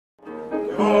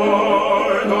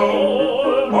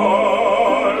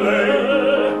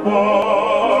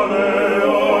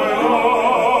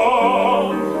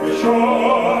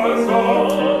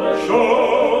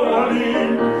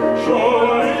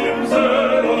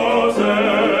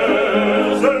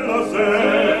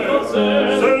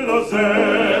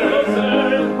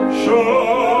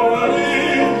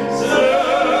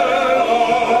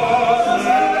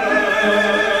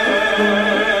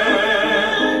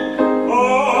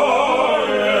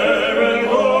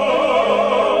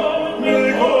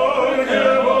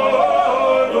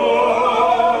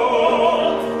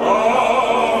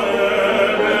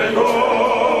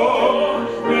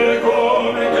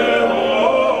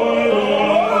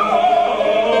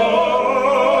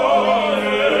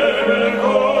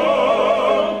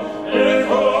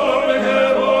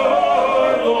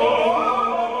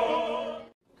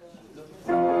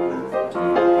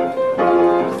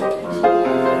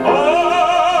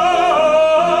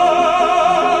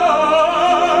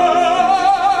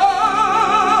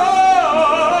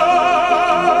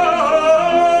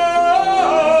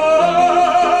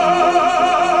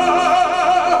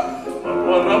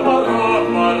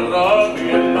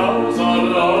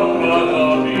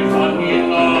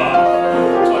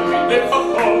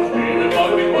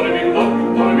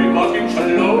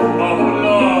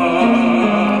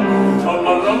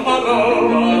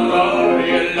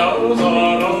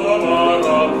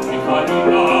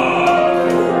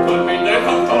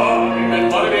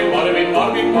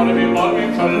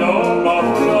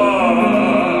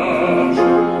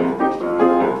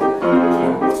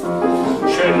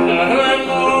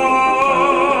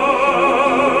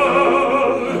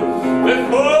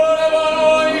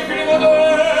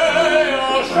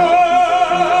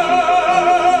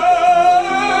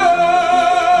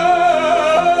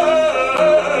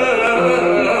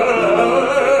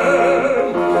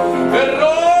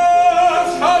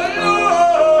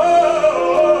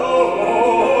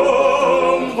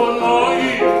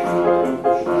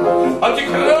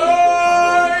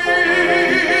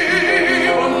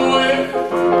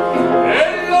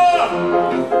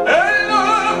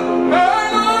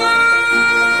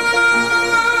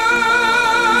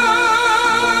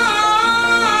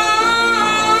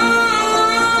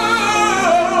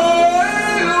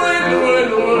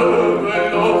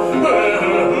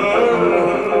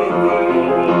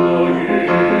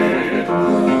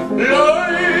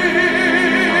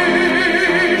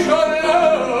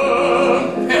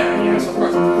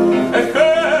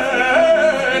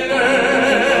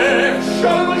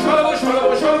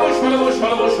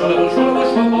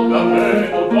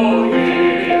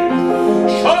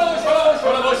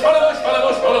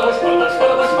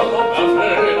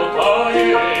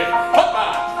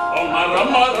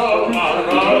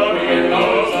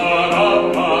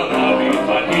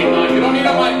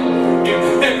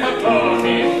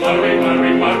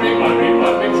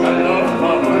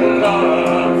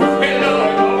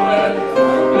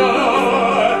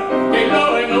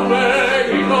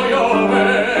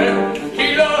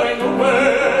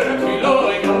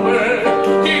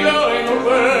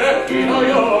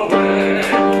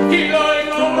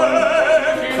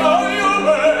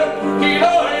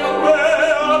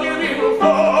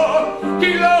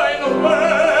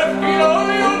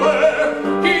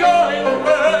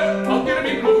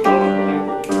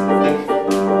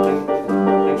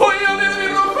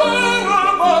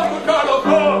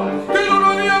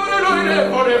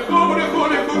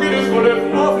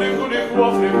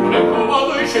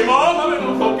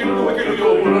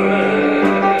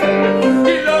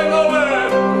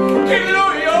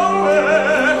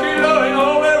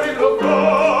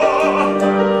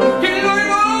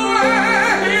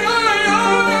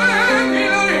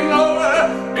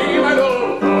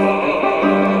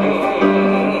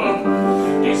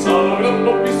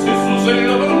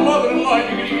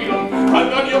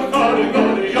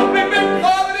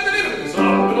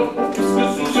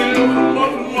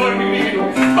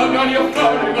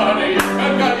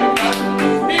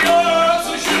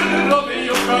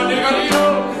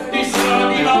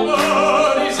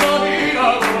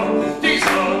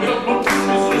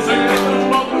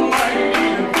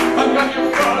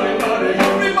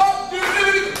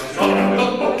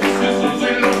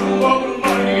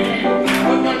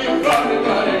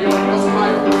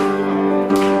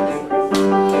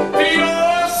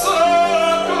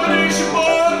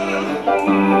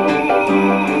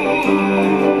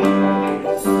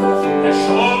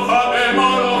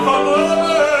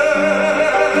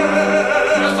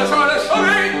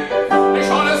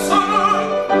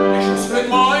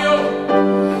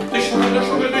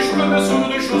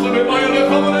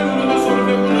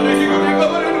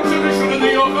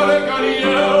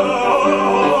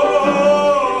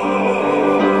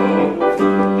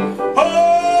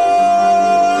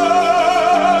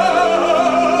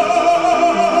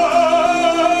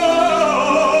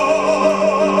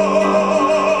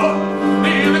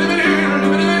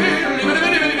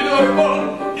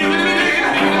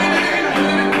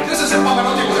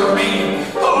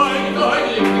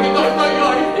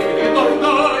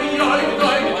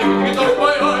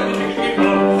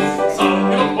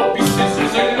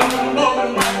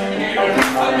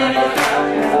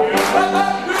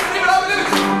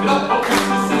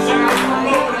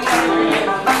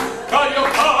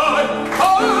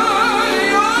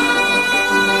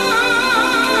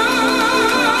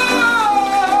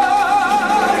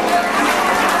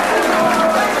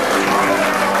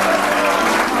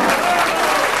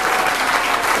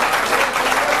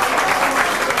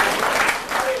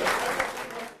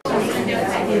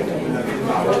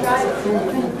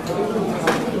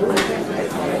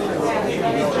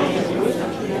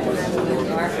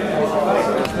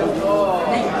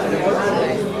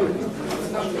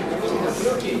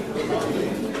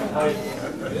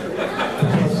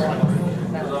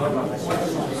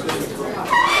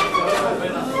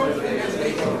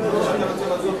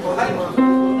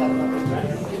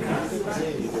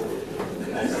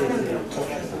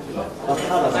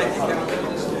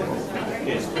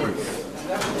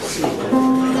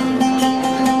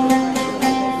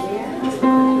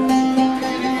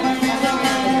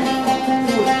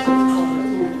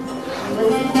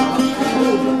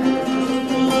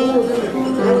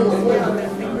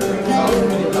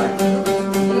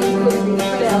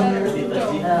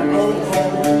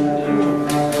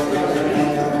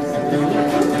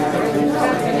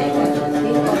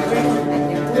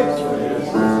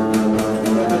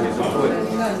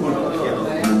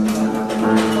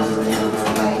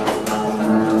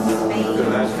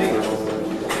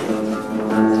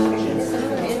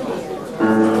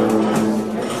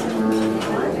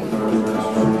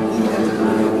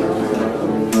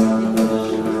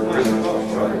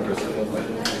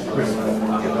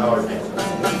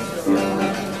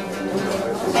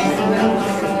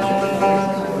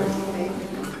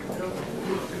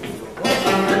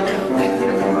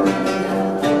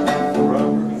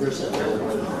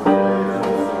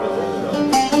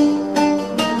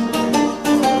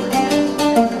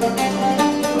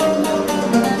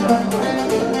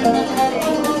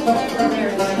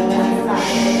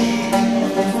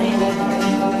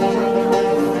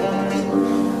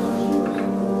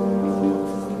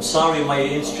sorry, my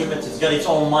instrument has got its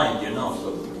own mind, you know. So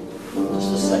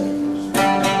just a second.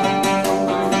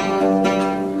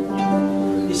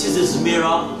 This is a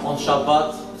Zfira on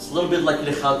Shabbat. It's a little bit like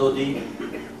Lechadodi.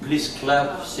 Please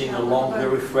clap, sing along the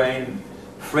refrain.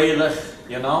 Freilich,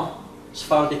 you know.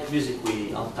 Sephardic music,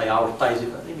 we anti-advertise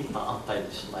it, but we need to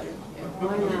anti-this life.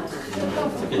 Why not?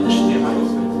 Forget the stimme.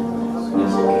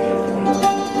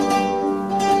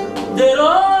 Der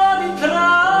Ori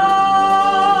Kram,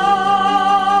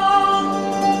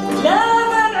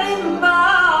 Leben Imma,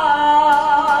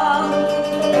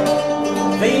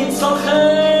 Vein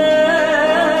Solchem,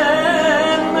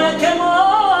 Kemo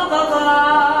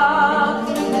Bavad,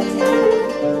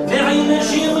 Ve'im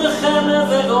Shimchem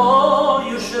Velo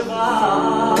Yushva,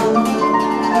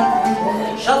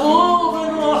 Shavu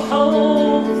V'Nuhu,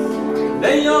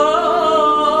 Ve'yom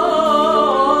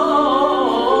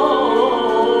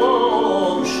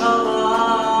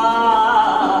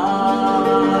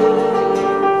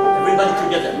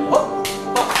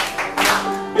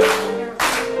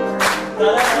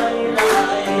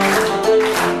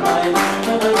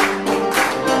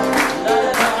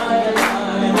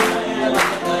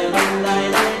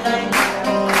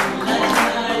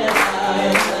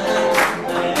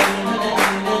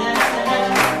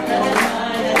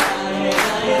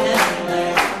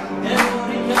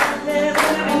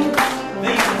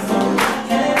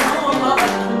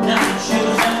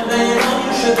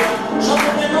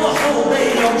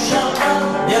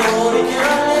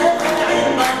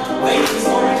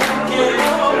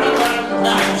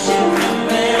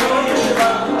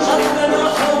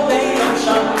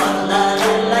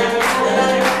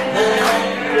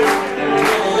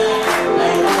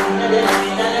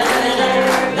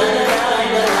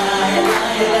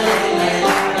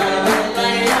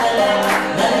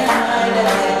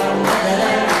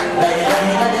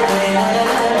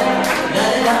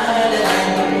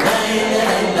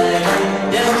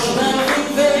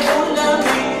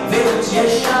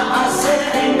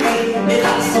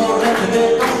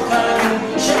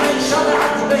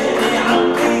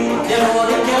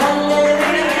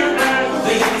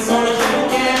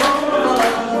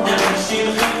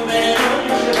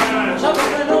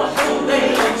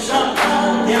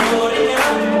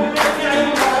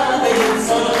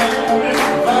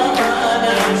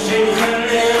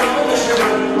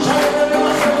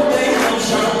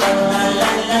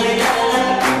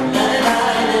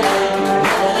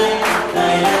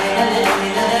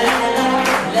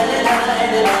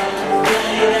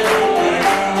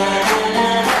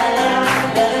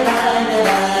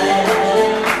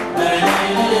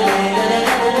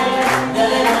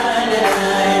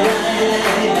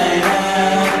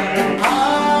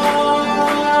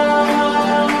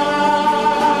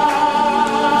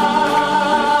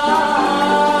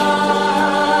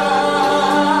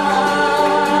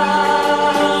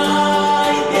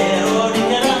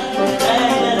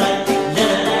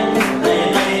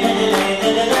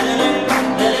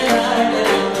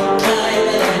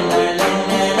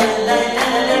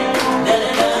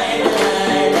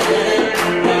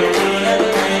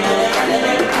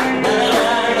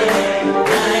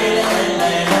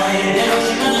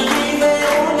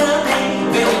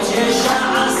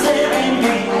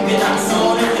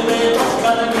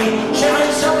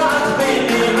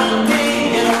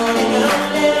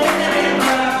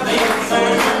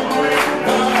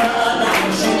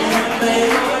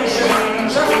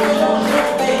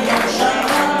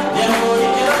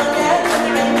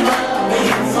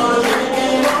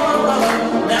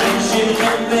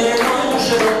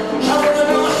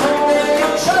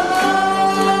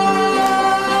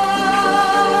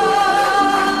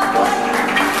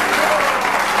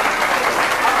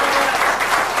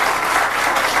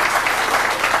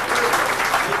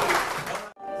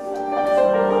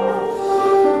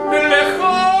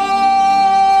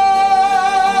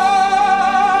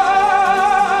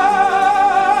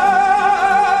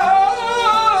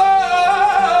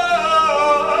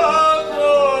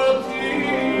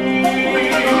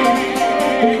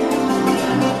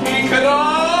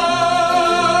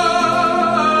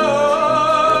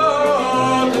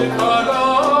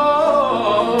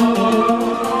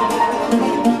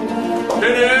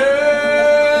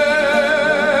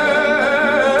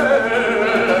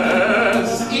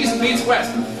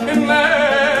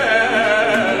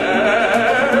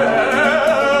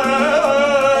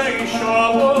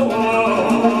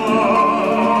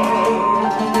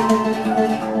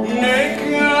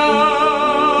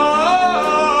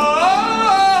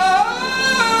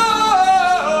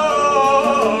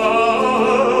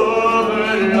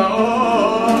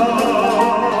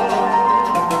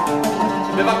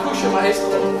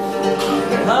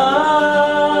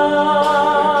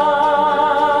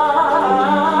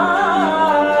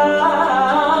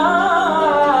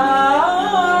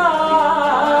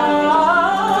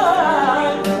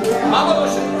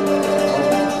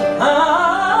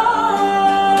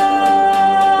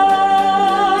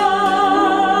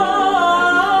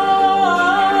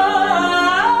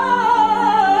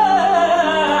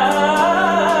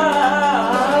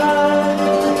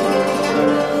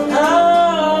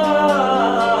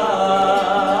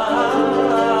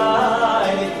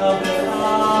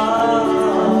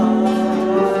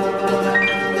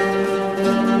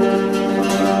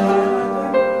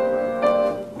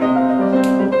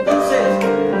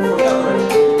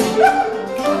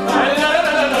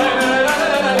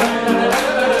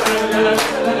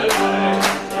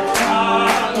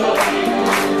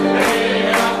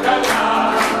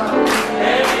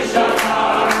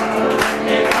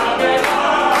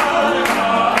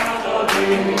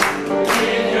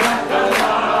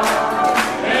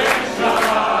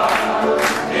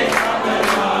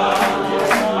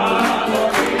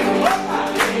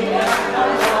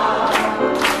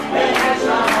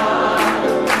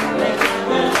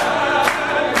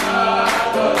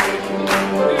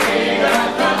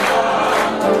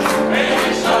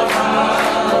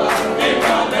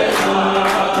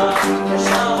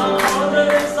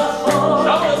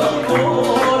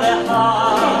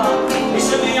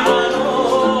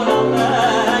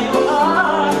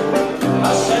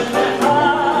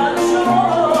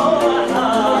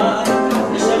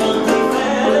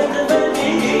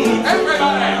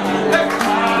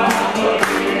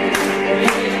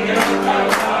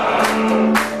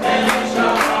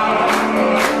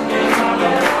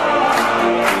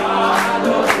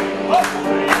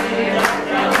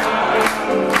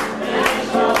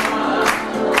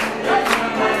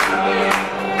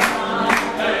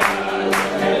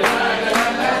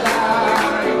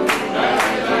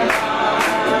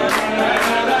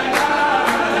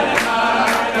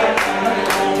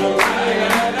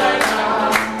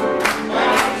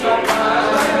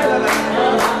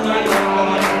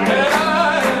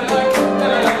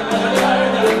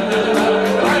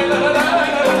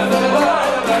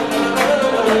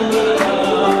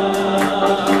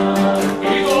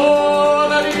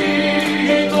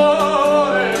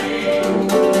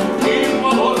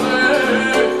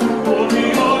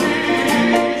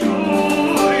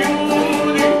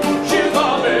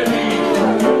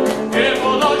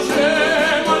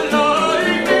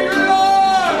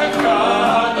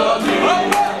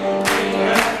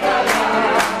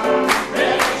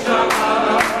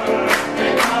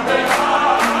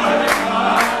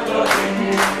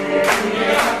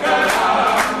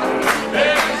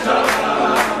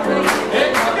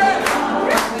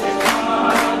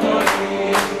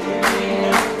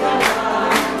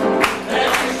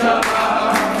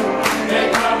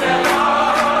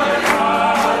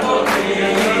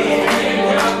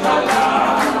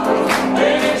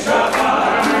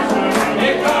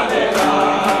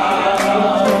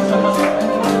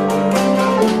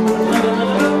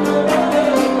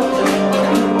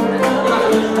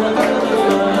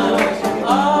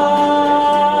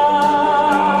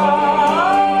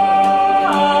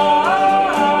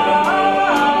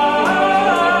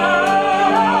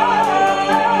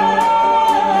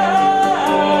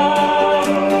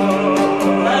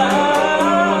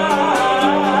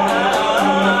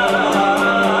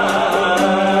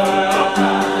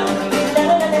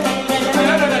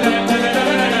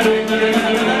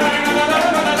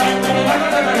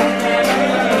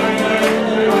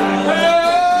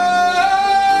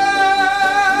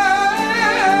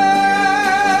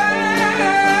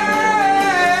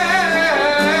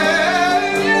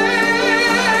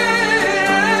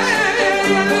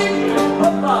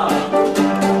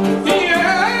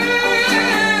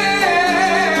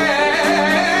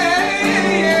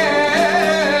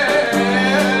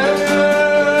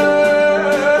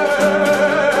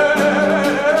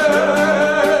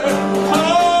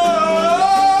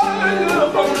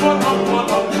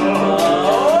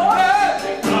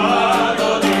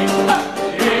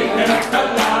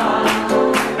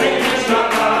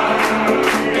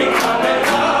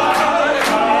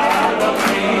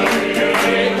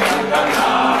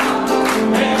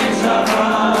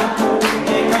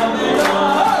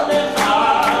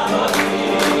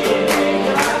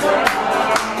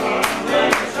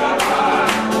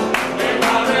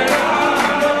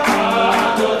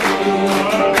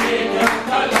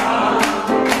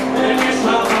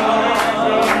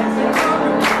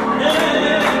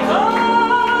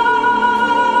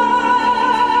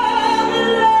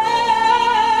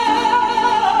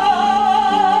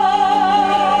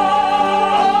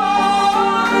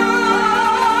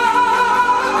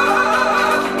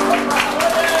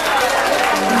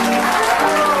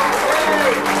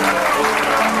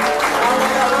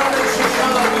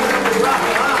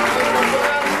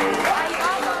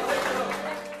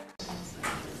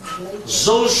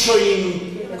schön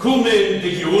kommen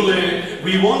die Jule.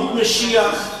 We want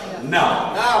Mashiach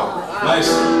now.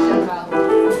 Nice.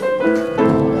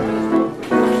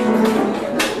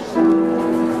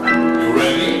 You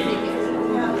ready?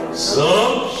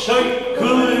 Sunshine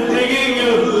coming the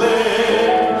Jule.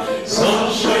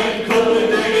 Sunshine coming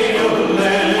the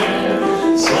Jule.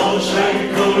 Sunshine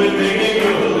coming the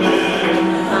Jule.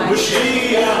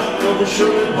 Mashiach come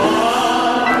schön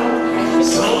mal.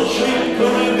 Sunshine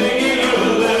coming the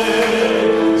Jule.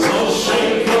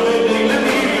 Sunshine coming the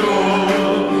Jule.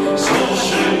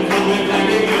 Sunshine coming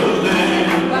the Jule.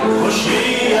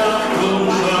 Mashiach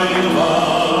come schön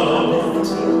mal.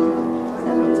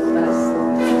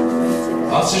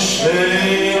 Als ich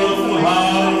schwer auf dem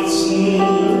Herzen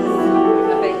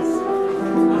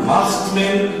macht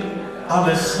mir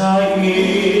alle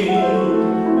Chaim.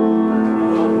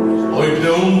 Ob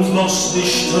der Umfluss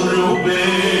nicht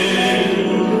ruben,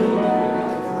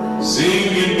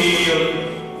 singe mir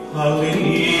alle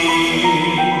Lied.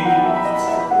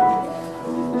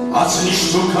 Als ich nicht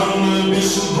so kann, ein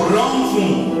bisschen Braun,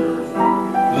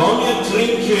 lange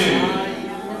trinken,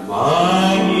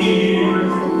 mein,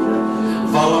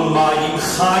 weil mein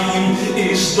Haim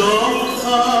ist doch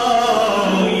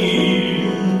Haim.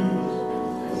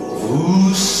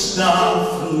 Wo's darf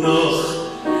noch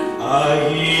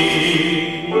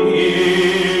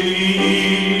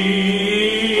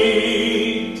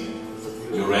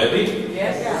You ready?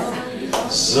 Yes.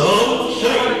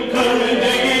 Sunshine coming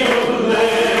the Jule.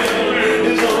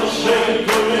 Sunshine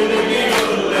coming the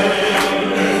Jule.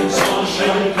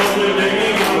 Sunshine coming the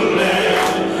Jule.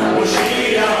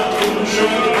 Mashiach come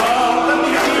schön mal.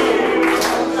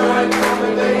 Sunshine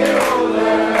coming the Jule.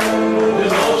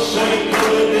 Sunshine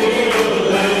coming the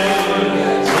Jule.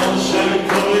 Sunshine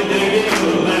coming the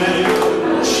Jule.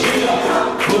 Mashiach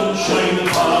come schön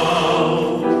mal.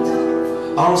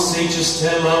 Our sages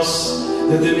tell us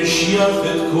that the Mashiach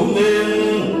will come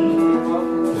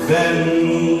when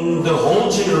the whole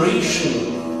generation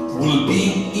will be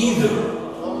either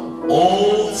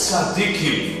all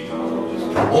tzaddikim,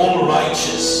 all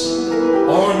righteous,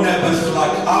 or never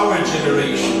like our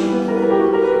generation,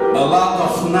 a lot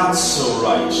of not so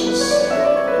righteous.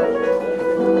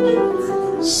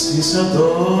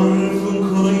 Sisador von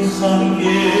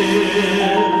Koichaye,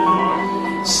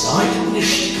 seid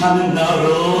nicht keine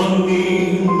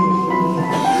Naroni,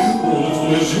 und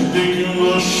wir sind die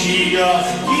Mashiach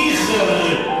Gicher,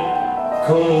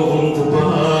 kommt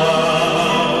bald.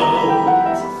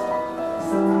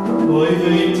 Oi,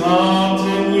 wie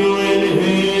taten you in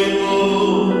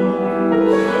Himmel,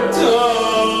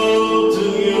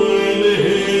 taten you in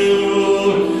Himmel,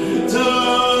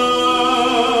 taten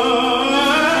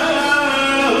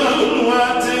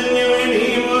you in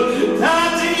Himmel,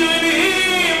 taten you in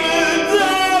Himmel,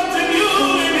 taten you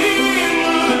in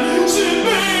Himmel, sie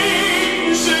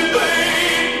beten, sie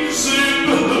beten, sie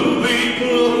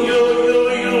beten,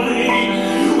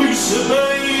 we say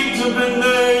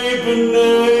b'nei,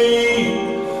 b'nei,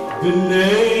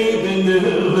 b'nei,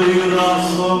 b'nei,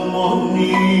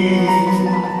 rachamoni.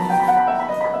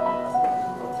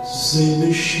 Ze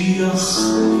Mashiach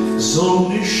soll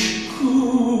nicht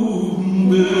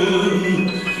kommen,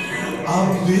 a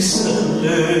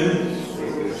bissele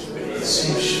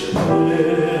zu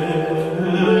spät.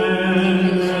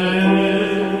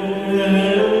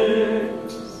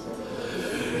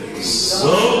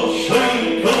 Sunshine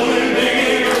coming the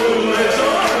Jule,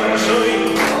 sunshine.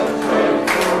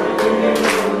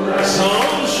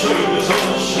 Sunshine,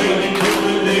 sunshine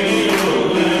coming the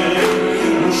Jule.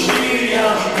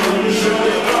 Mashiach come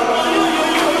schön mal.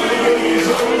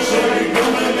 Sunshine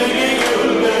coming the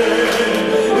Jule.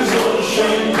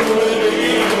 Sunshine coming the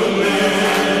Jule.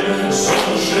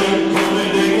 Sunshine coming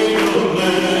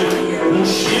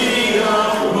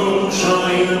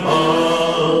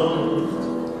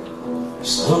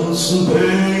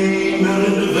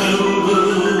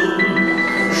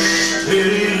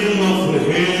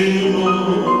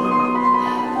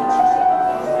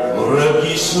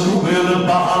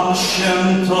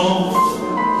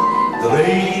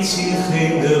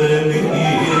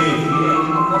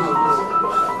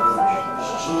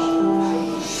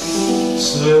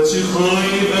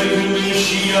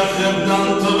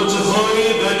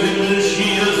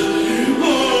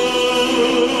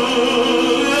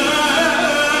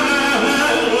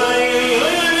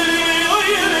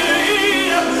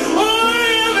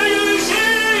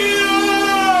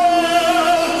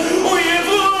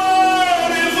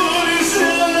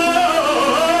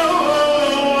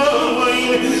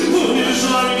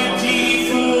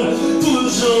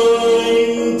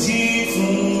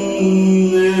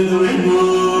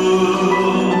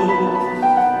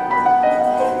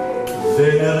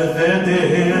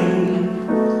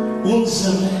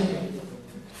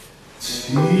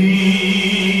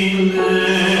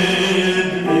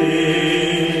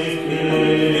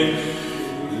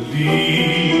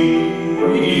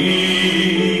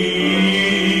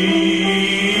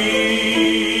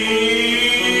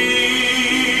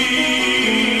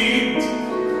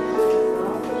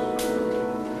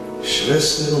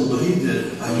Schwestern und Brüder,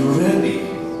 are you ready?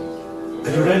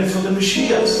 Are you ready for the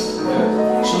Mashiach?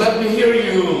 So let me hear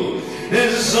you.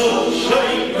 It's so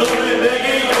shake the it's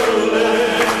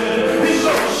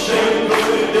so shake the it's so shake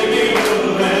the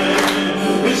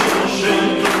Mashiach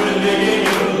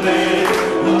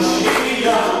will shake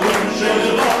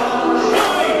the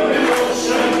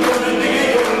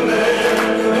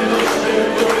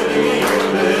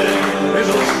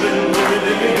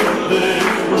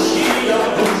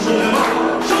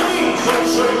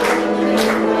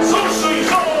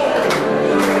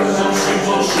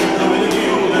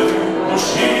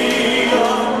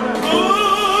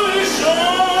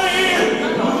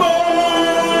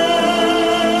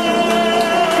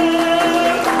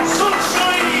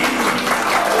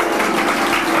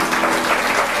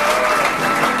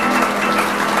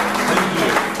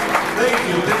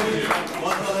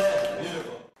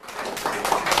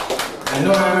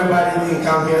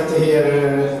come here to hear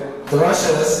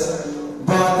drushes,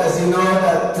 but as you know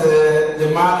that the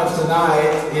man of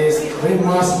tonight is we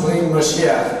must bring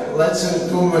Mashiach. Let's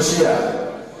do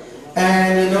Mashiach.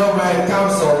 And you know where it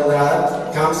comes all that?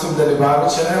 It comes from the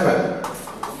Lubavitcher Rebbe.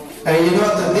 And you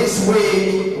know that this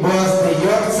week was the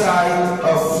Yortzeit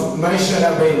of Moshe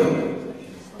Rabbeinu,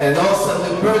 and also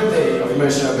the birthday of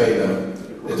Moshe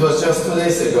Rabbeinu. It was just 2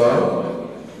 days ago.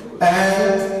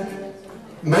 And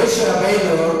Moshe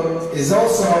Rabbeinu is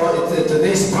also,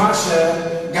 today's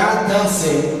Parsha, God tells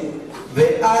him,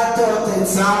 Ve'ato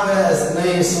tetzave es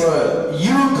bnei Yisrael.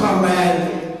 You command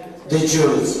the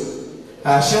Jews.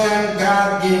 Hashem,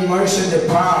 God gave Moshe the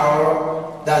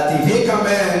power that if he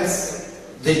commands,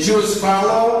 the Jews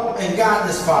follow, and God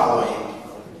is following.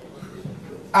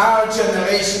 Our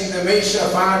generation, the Moshe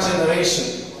of our generation,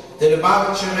 the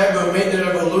Lubavitcher Rebbe who made the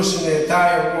revolution in the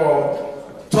entire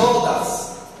world, told us,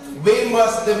 we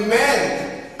must demand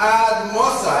ad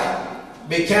Mosai.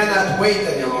 We cannot wait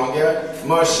any longer.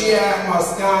 Mashiach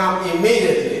must come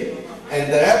immediately.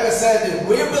 And the Rebbe said, if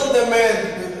we will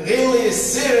demand really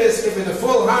serious, with a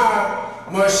full heart,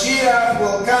 Mashiach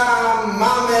will come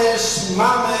mamesh,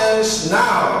 mamesh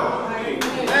now.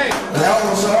 Now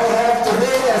we shall all have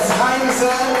today, as Haim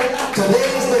said, today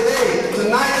is the day,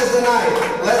 tonight is the night.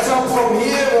 Let's hope from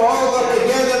here we all go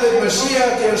together with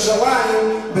Mashiach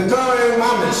Yerushalayim, B'Torah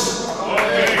Mamesh.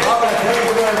 Albrecht, thank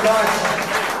you very much.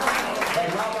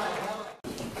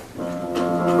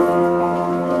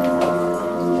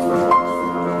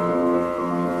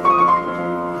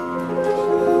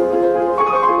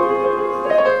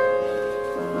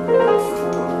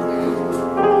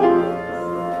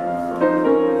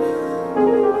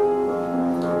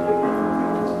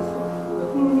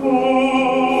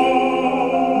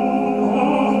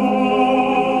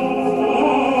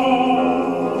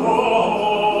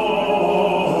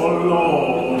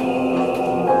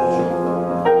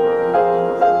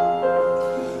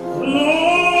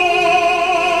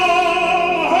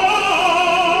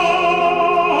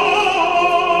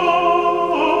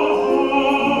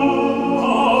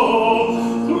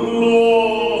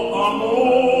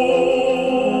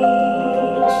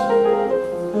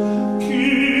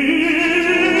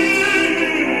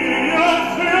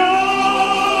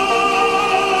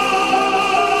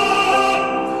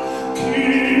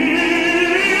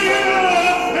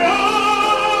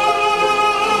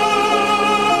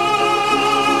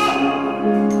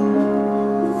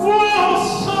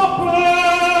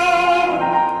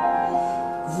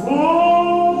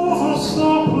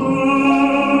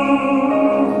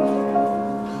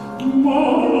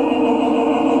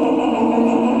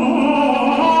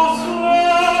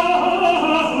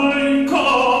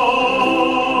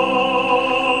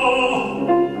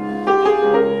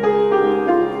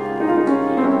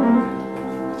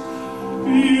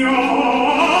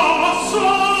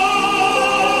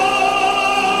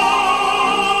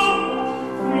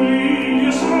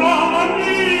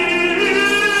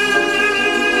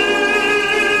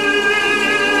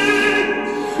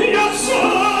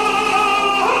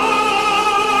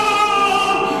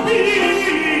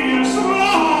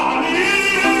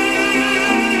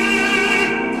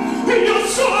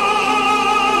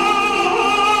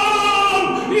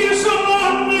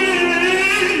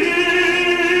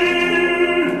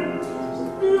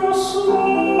 Yes,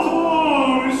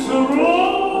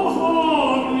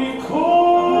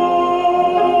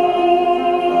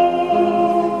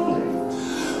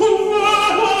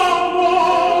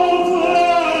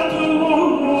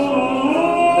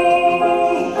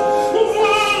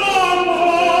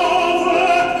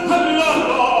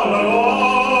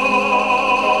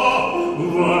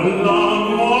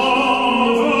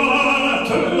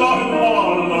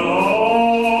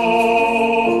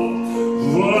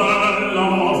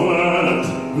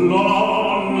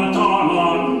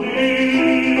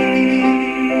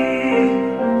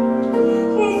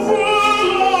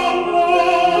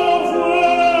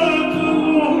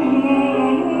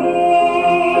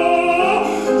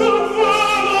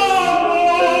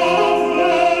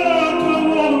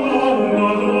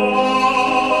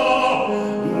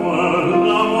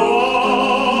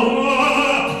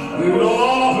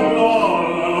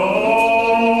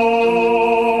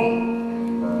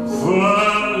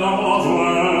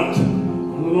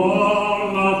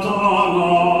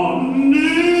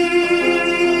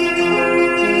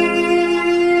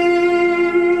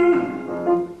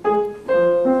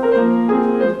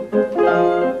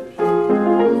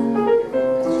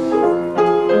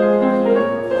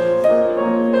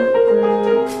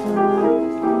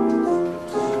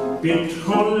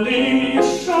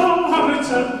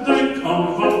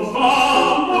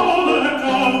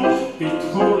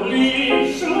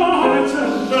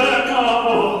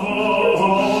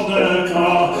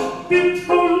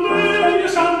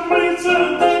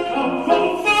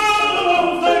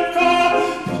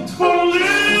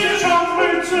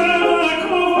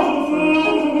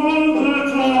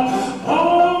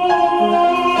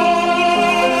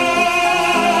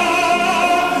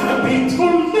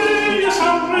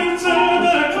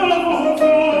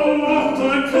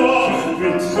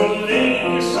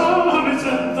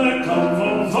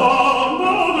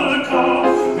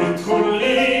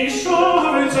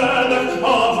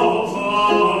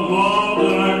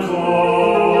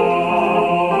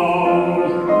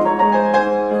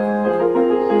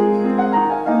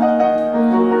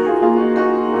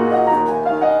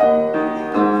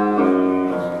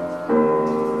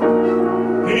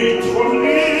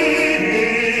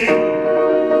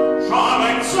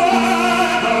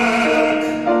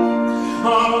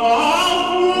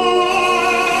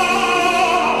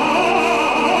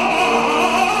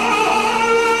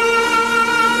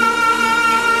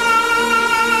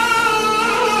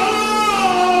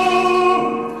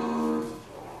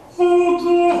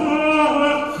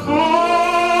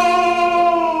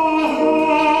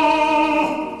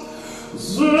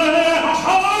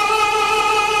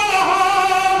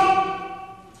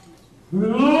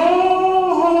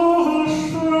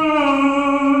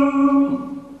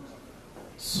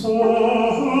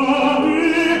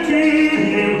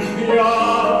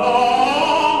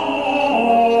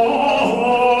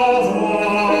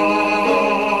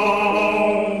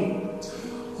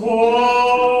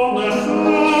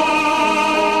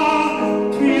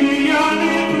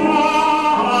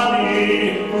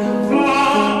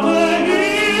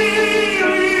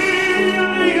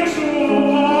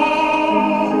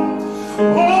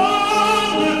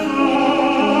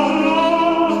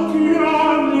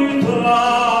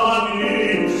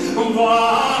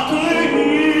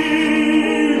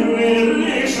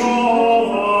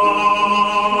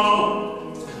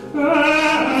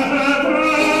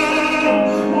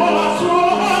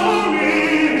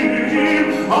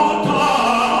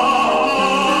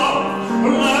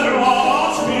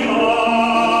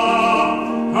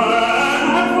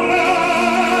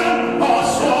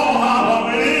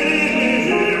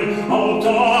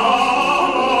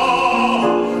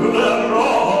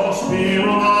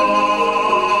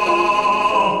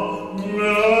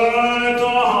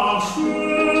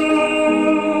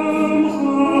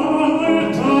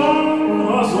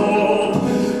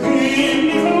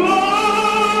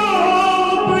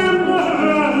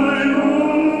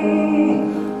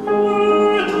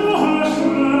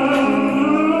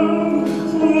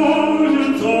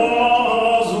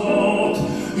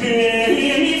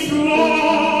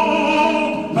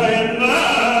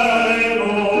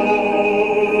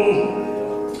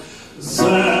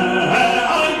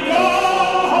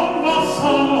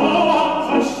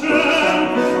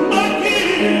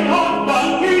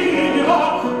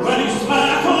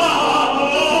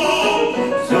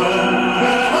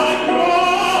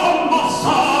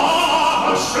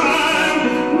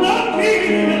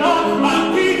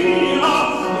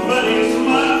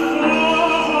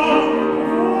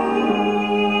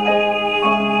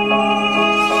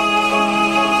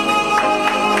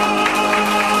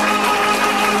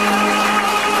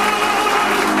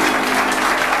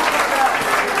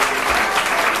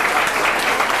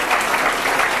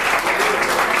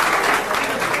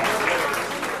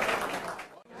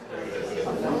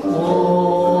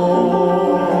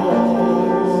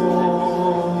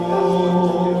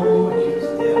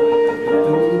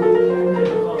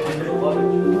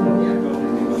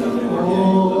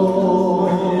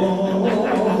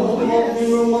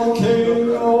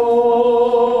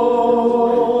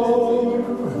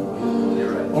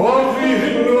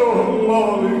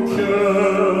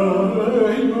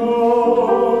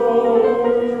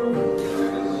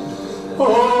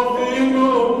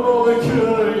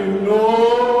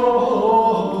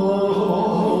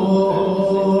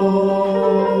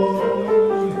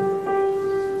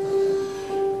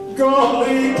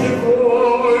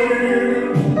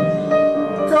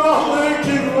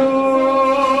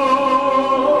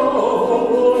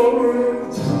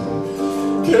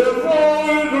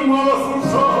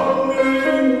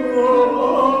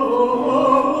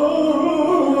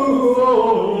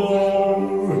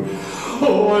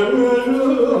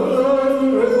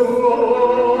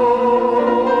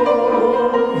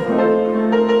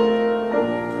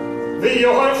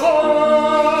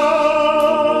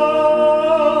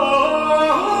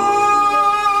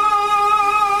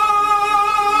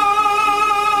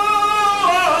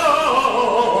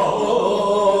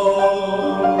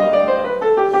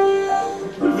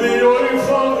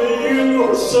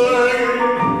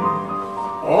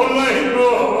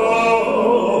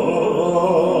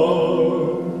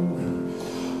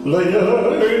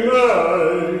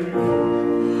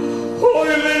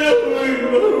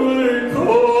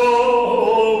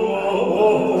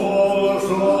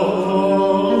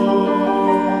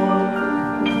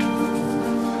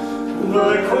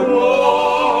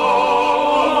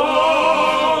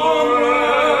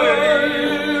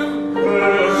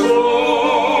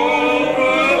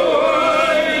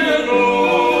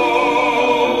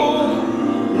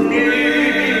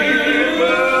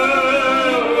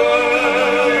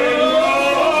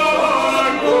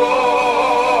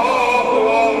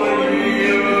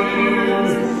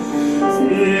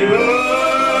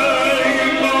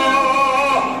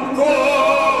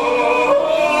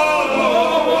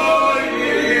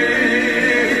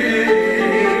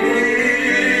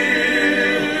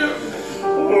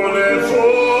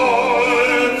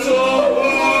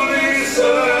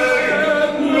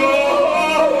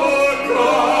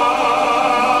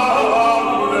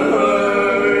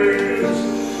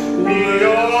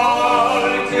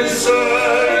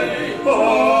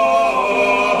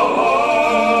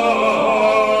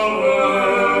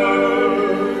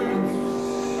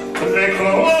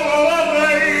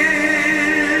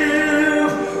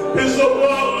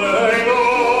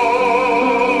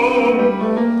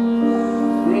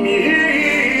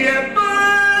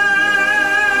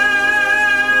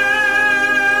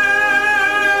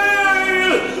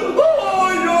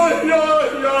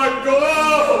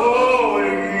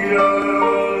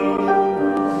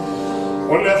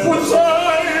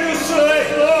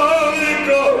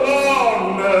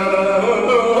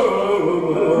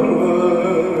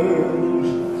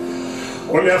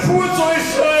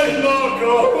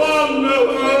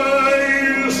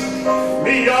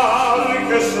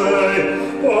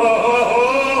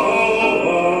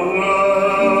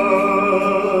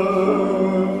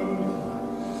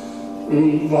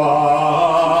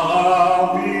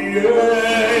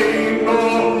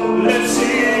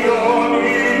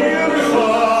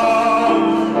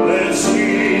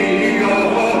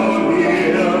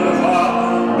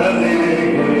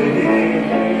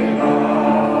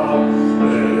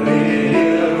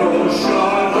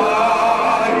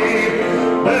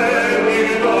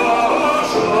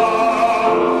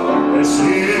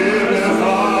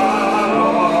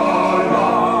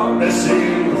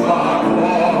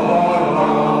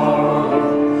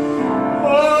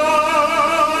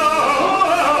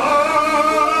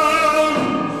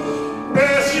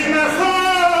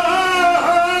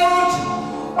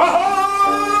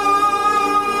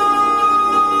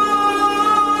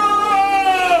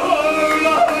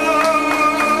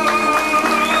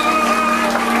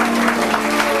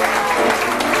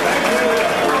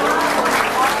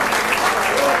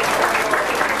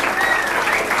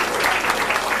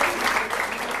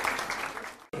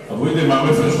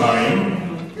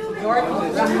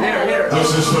 Das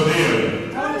ist von dir.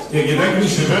 Ihr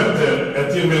gedenkliche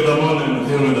Werte, ihr mir da mal in der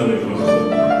Himmel da nicht gemacht.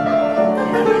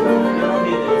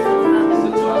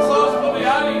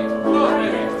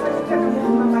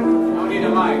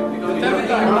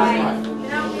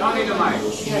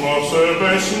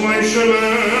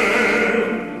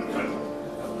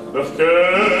 Das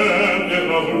kennt ihr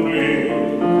noch ein Blick.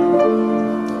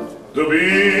 Du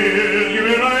bist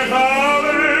gewinn ein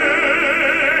Halle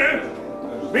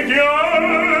mit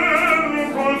Jahren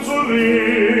voll zu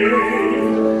lieb.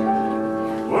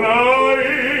 Und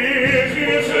euch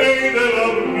ist jeder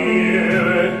auf mir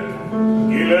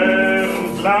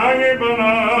gelernt lange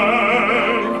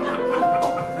benannt.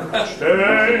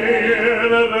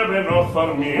 Stelle Rebbe noch von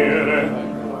mir,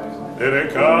 der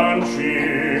kann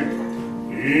schick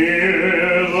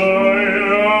ihr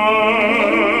seid an.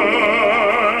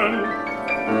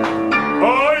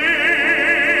 Oi,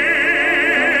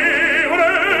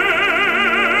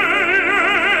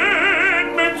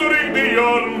 mit zurück die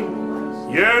Jahren,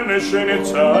 jene schöne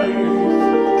Zeit.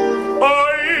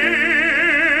 Oi,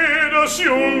 das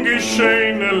junge,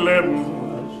 schöne Leben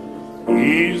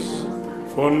ist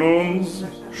von uns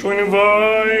schon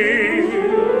weit.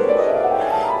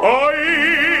 Oi,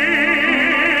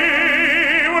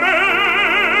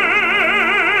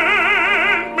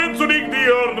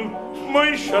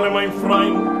 mein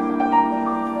Freund,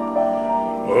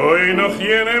 oi nach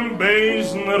jenem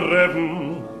Besen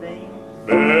Reben,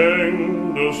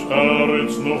 bring das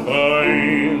Herz noch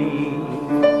ein.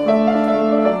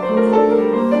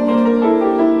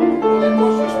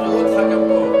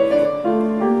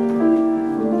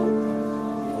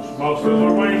 Was machst du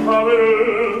so, mein Haber,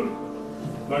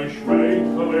 dein Schweig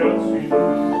verlehrt sich,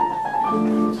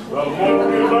 weil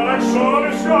morgen war ich schon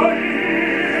es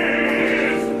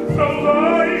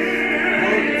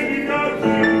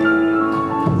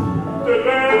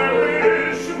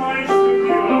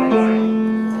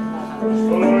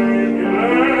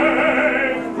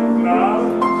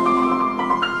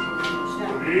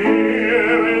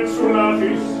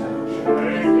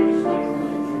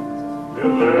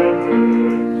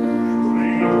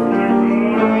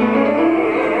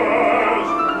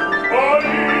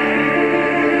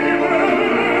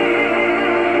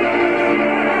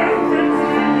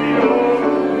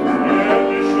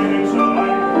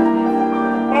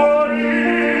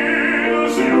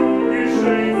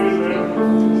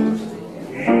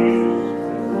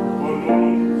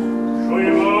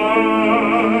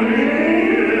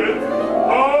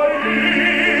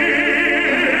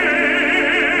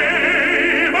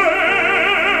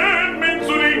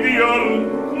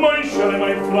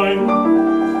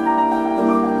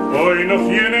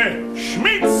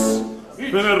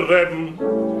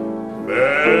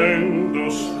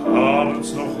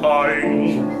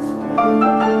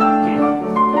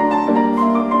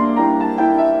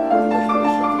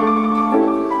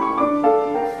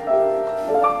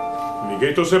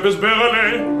Sebes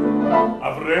berale,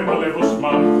 avrem alevos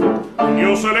man,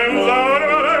 Yoselem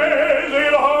zarmale,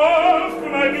 zeil haf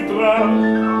kunay gitrach,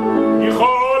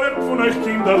 Yicholem funay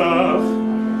kindalach,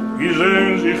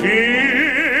 Gizen sich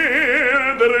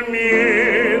hier der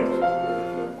Miet,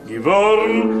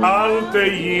 Givorn alte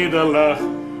Jidalach,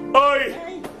 Oi,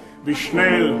 wie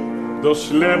schnell das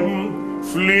Leben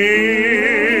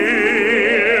fliegt,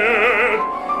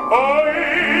 Oi,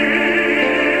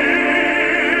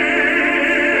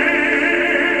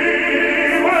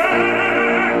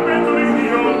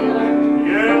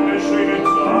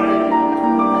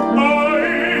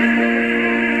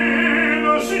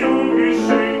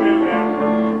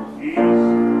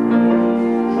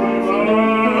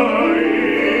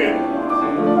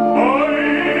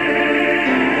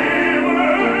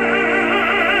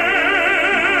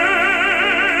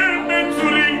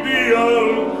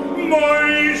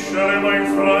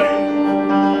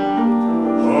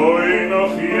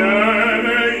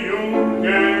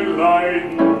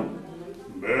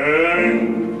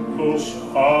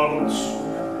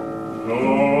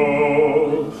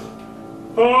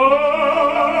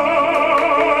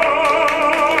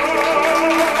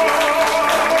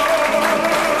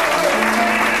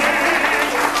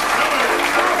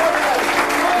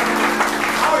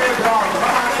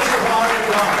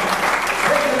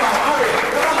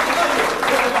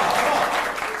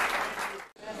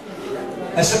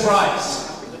 A surprise.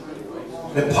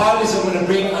 The parties I'm going to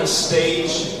bring on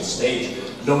stage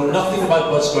know nothing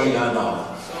about what's going on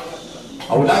now.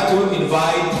 I would like to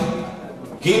invite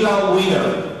Gila Wiener.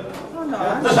 Oh, no.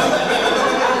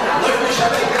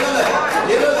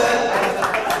 You know that?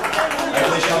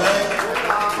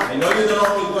 I know you don't know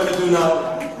what we're going to do now.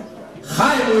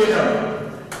 Haim Wiener.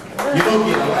 You know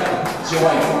Gila, right? It's your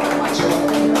wife. It's your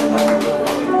wife.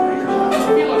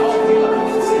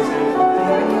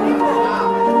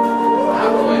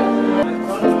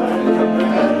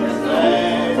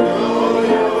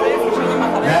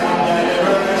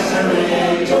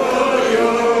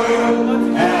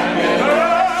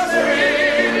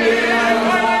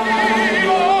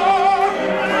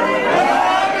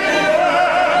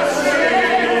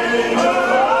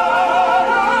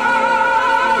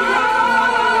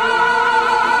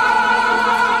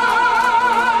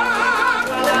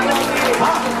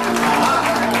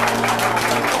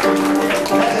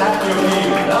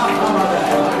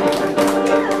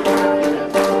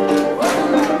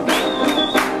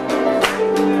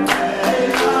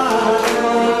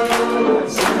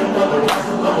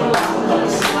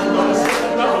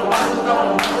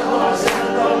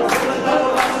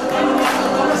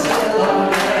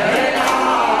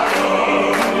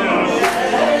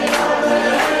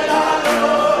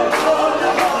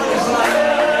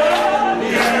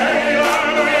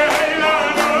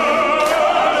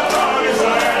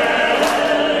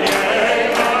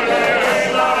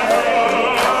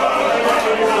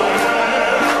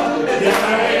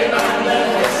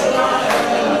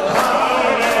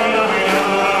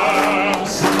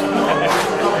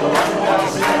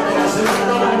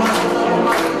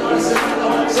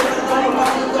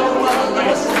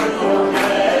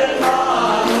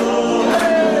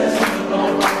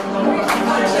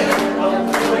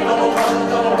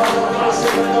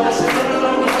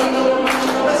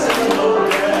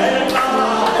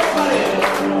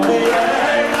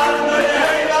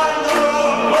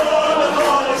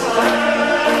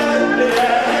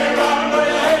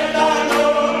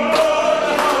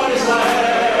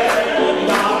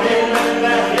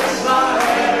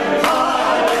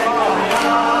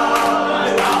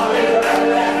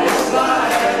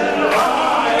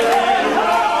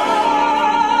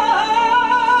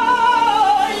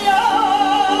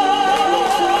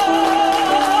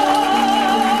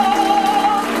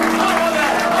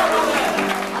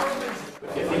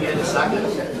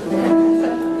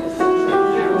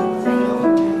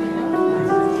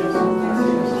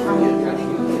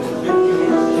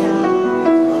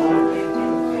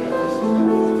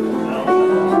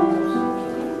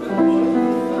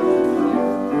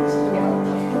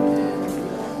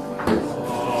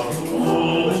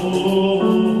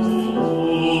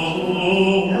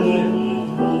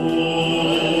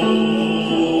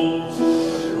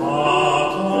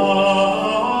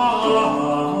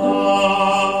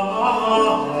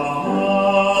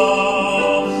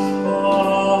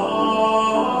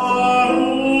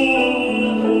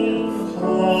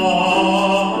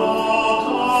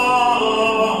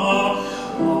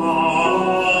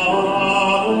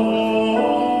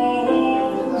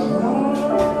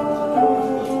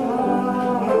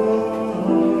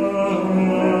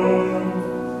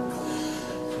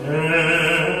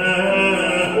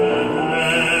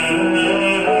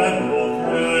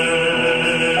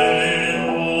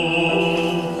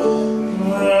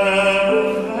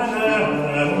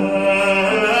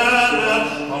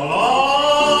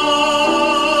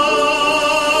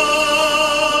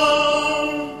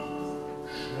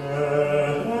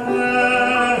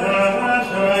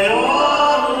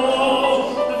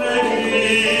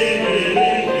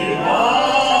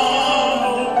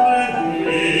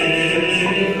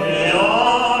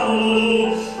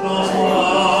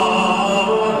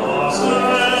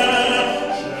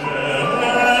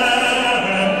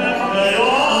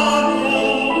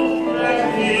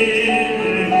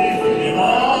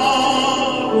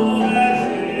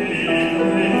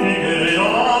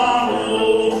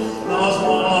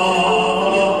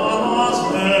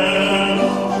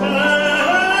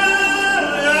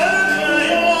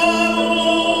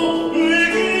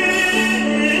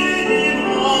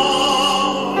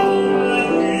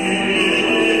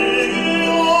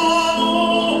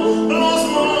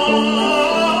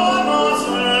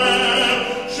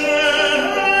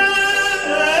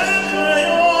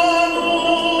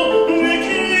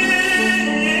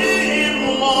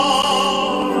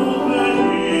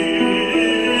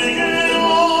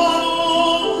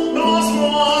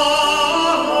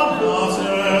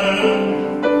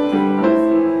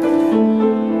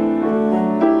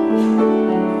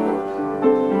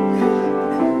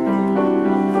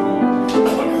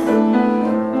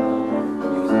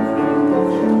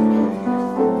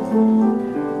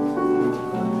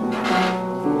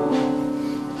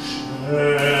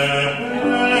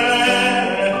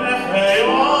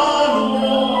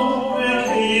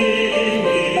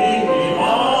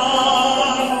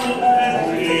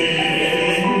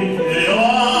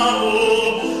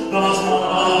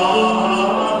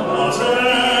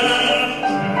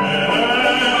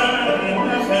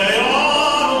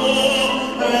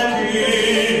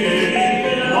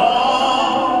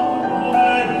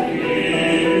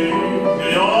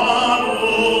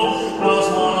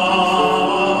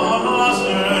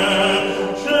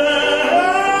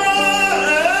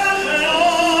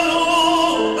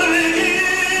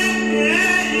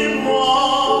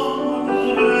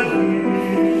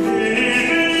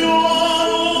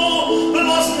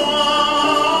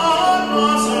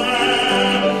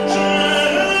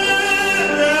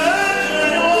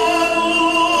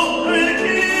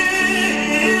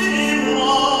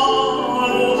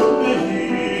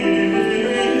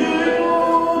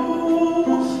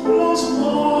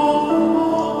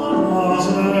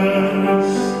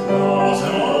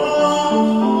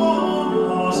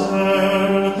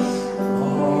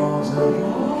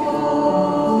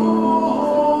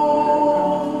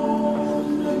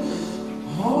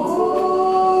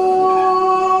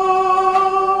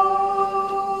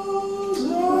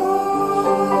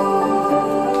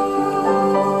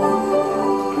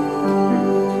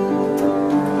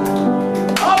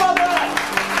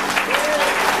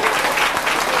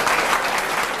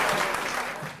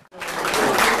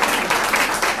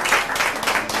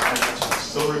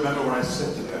 remember what I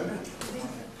said to them.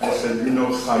 I said, you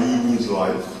know, Haim means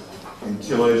life, and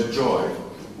Gila is joy.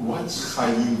 What's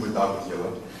Haim without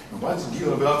Gila? And what's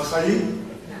Gila without Haim?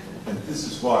 And this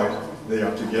is why they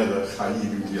are together, Haim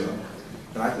and Gila.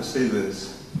 And I have to say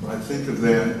this, when I think of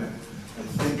them, I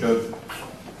think of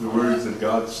the words that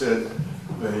God said,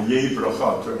 Yeh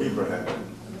bracha to Abraham.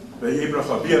 Yeh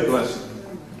bracha, be a blessing.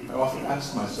 I often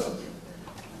ask myself,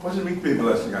 what does it mean to be a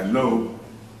blessing? I know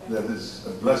that it's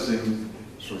a blessing,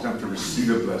 for example, to receive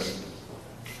a blessing,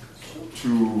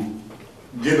 to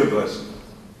give a blessing.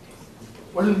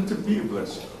 What does it mean to be a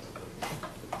blessing?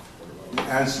 The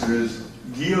answer is,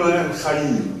 Gila and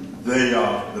Haim, they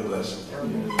are the blessing. A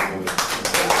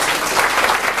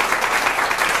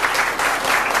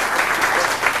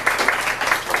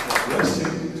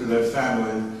blessing to their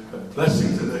family, a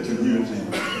blessing to their community, a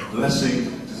blessing to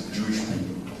the Jewish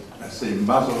people. I say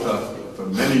Mazel Tov for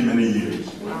many, many years.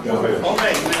 God bless. Oh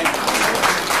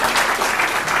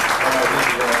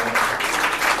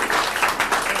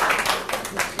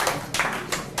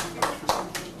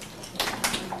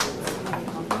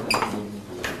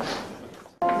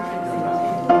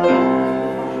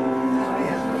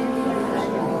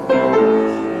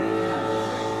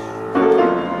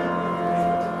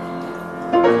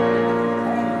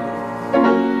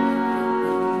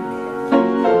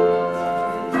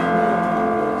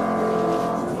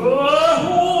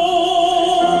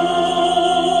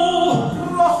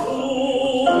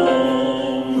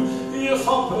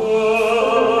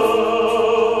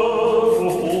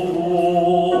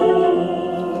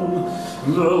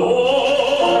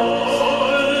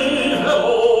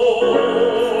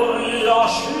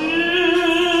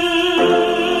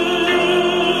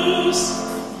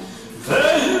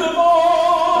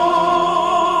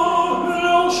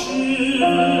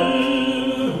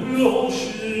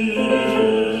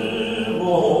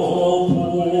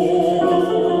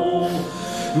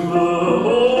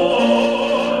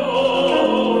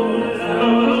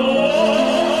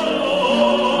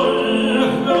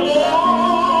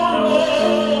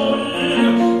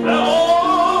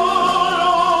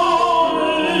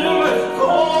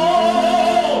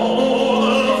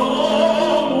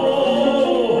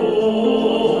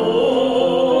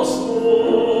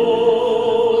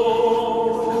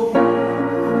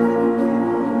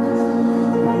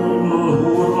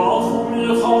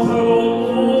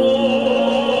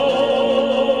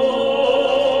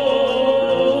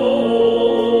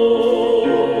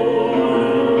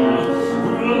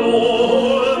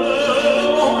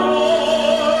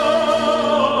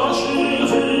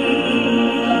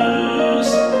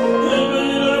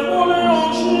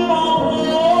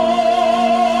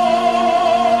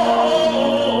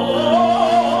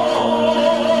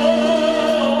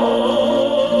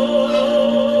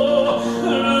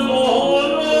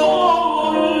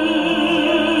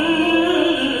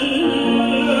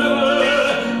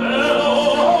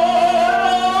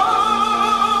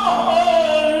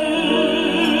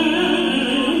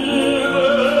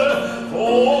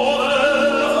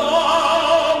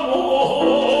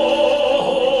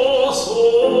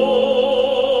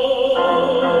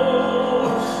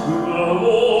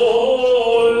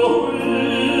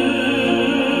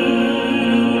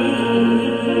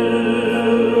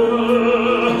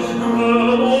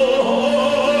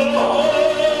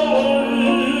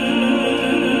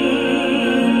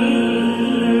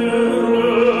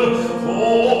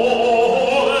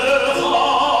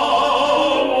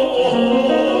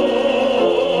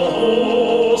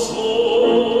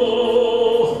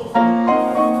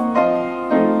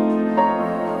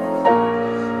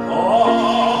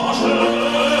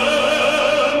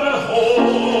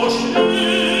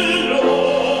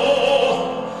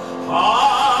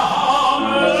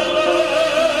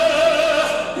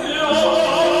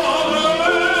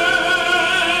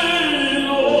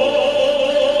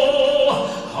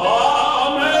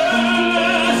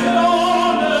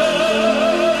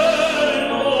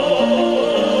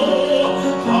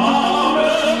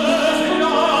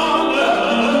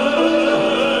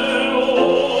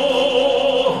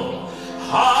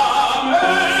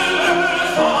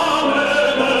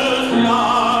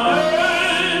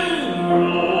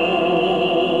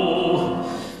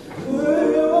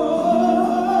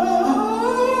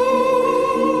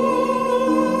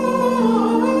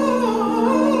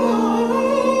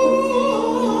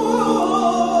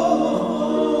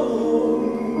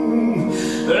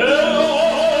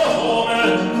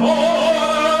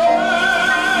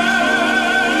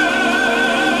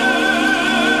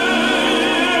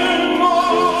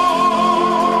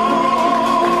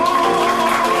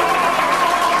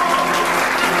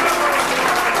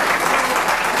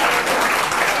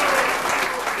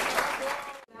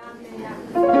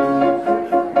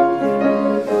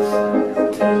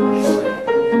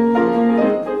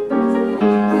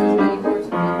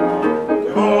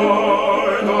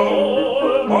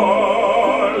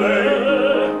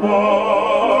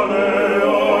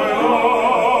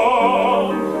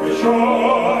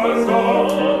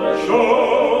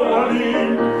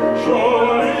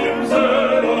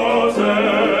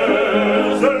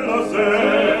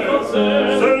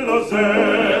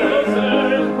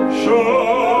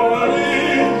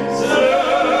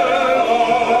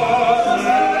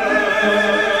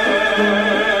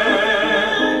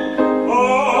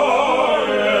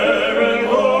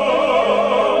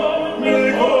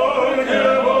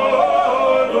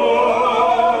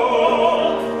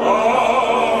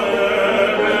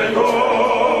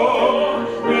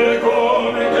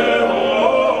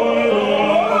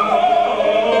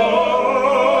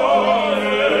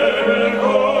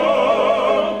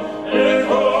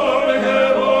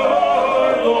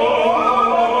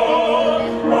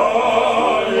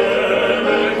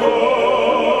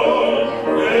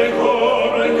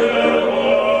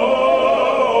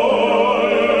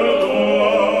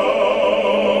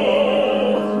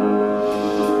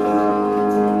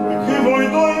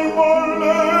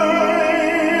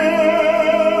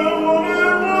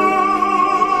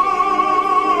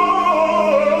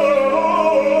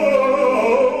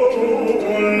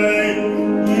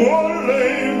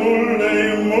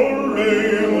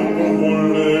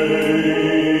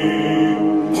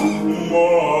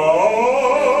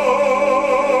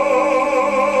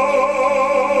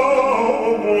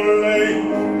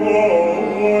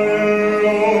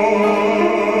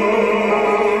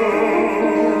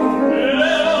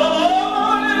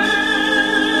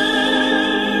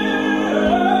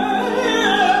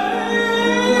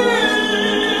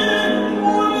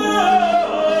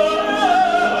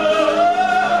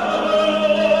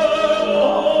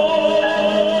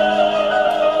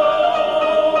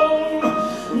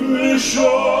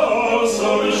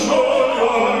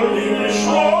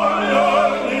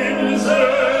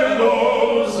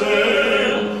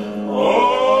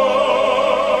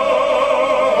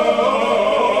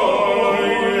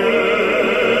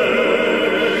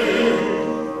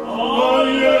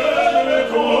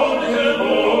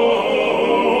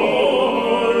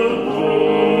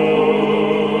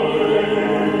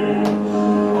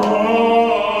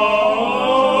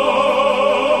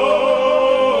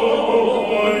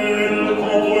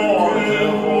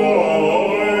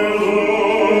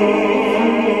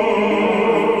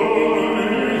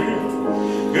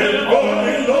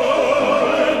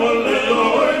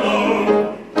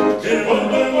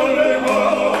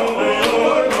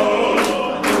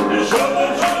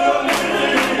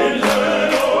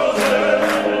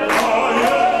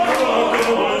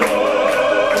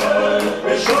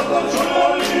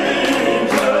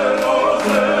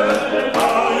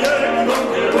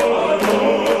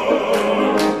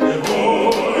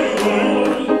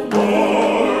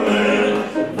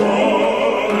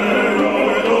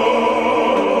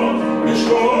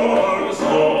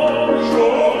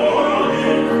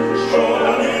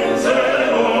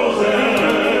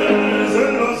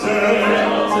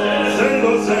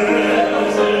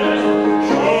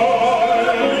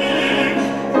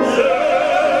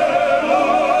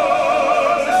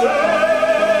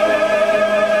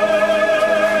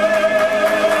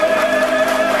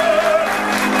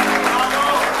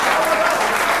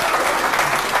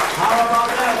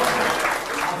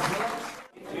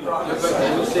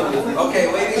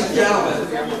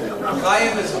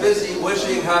Haim is busy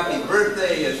wishing happy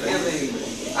birthday and giving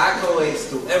accolades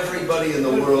to everybody in the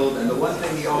world, and the one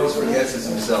thing he always forgets is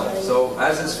himself. So,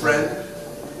 as his friend,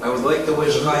 I would like to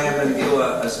wish Haim and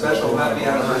Gila a special happy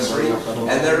anniversary.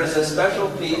 And there is a special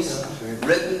piece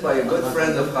written by a good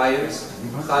friend of Haim's,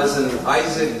 cousin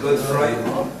Isaac Goodfried,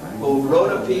 who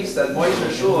wrote a piece that Maestro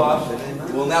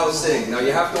Schulhof will now sing. Now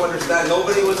you have to understand,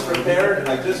 nobody was prepared.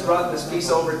 I just brought this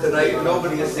piece over tonight.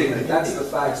 Nobody is singing. That's the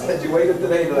facts. Did you waited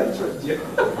today that I tripped you?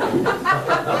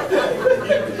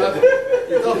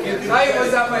 Haim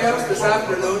was at my house this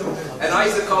afternoon, and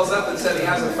Isaac calls up and said he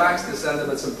has a fax to send him.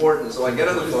 It's important. So I get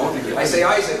on the phone. I say,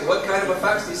 Isaac, what kind of a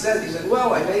fax did he send? He said,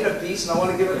 well, I made a piece and I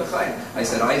want to give it to Haim. I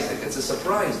said, Isaac, it's a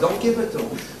surprise. Don't give it to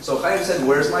him. So Haim said,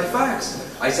 where's my fax?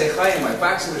 I say, Haim, my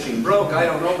fax machine broke. I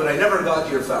don't know, but I never got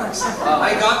your fax.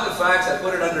 I got the fax. I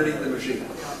put it underneath the machine.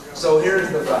 So here's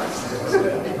the fax.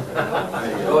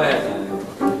 Go ahead.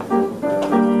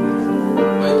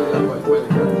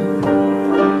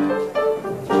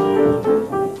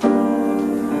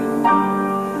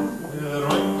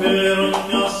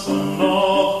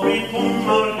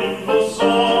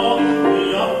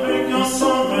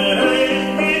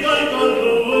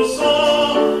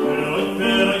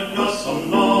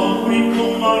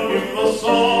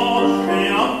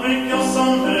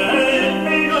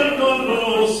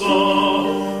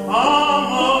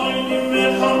 Amor,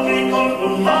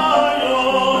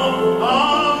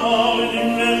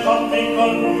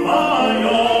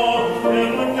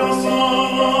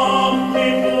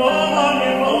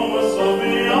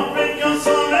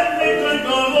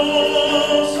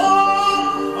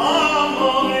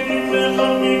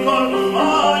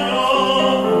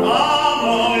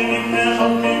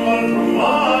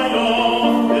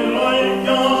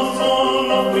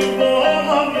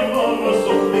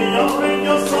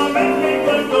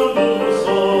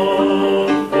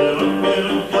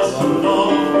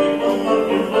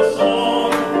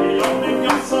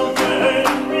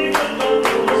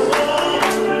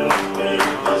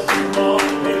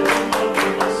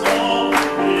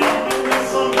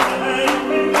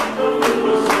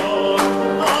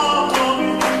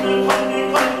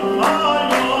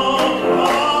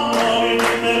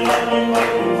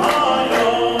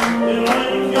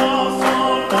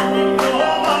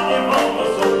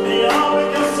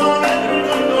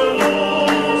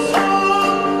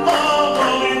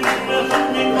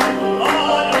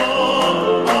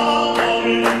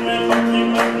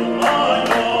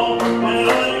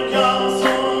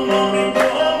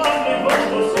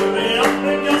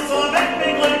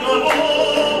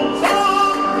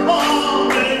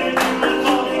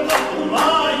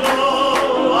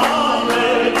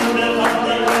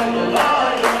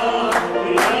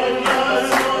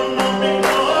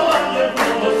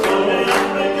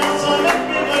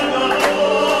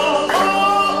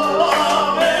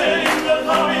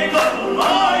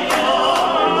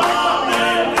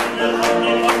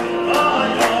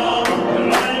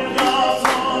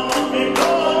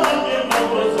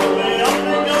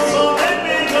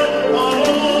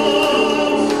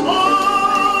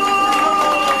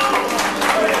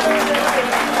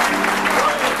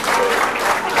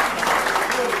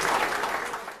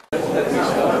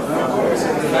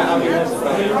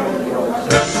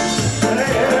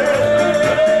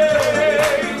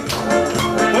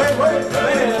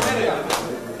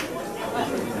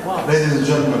 Ladies and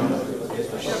gentlemen,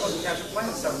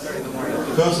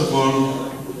 first of all,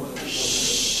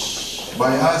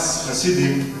 by us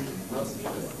Hasidim,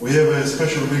 we have a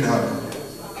special minhag.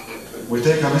 We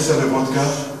take a misa de vodka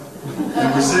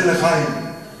and we say Haim.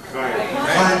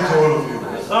 Haim to all of you.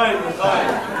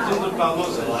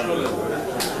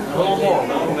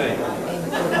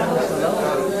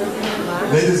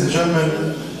 Ladies and gentlemen,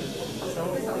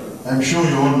 I'm sure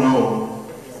you all know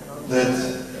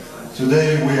that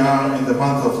today we are in the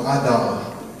month of Adar.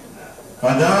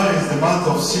 Adar is the month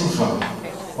of Simcha,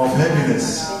 of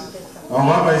happiness. Our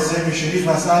rabbis say,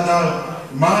 Mishenichnas Adar,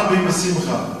 Marbi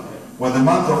Simcha. When the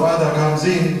month of Adar comes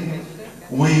in,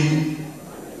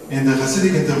 in the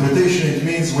Hasidic interpretation, it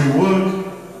means we work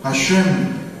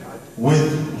Hashem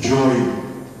with joy,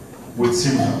 with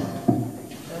Simcha.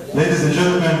 Ladies and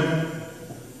gentlemen,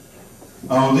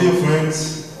 our dear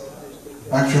friends,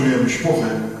 actually a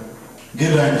mishpoche,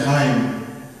 Gila and Haim,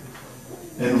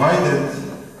 invited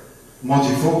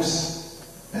Moti Fucs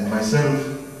and myself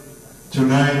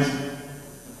tonight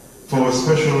for a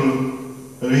special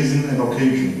reason and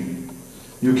occasion.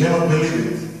 You cannot believe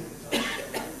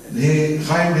it.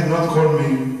 Haim did not call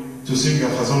me to sing a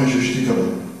Chazonische Shtikala.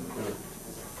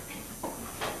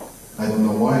 I don't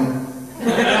know why.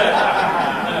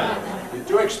 You're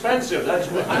too expensive, that's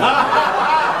what.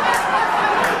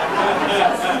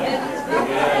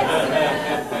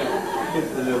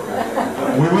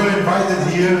 We were invited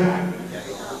here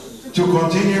to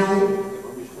continue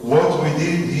what we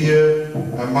did here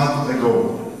a month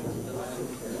ago.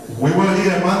 We were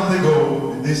here a month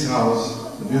ago in this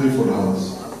house, a beautiful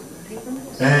house,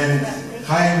 and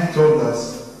Haim told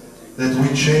us that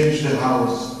we changed the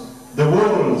house. The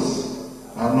walls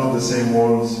are not the same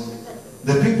walls.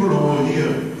 The people who are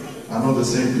here are not the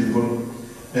same people,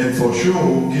 and for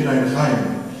sure Gila and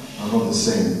Haim are not the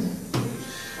same.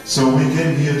 So we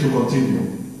came here to continue.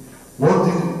 What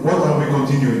are we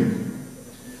continuing?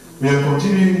 We are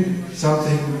continuing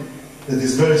something that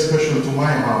is very special to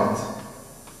my heart.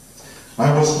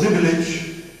 I was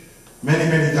privileged many,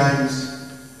 many times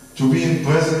to be in the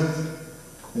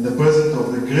presence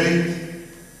of the great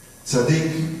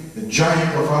tzaddik, the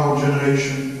giant of our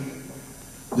generation,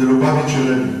 the Lubavitcher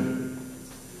Rebbe.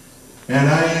 And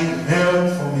I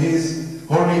heard from his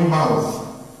holy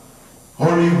mouth,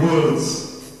 holy words,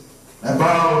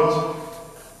 about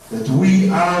that we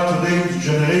are today's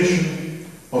generation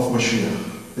of Mashiach.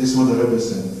 This is what the Rebbe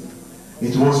said.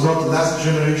 It was not last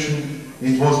generation,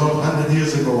 it was not 100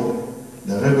 years ago.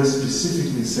 The Rebbe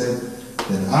specifically said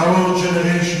that our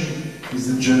generation is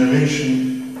the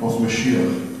generation of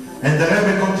Mashiach. And the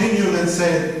Rebbe continued and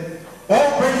said,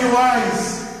 open your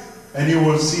eyes and you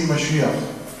will see Mashiach.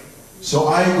 So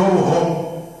I go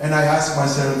home and I ask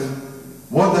myself,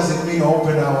 what does it mean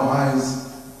open our eyes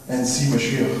and see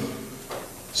Mashiach?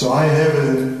 So I have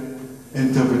an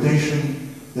interpretation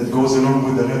that goes along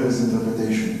with the Rebbe's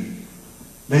interpretation.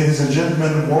 Ladies and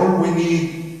gentlemen, all we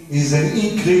need is an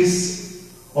increase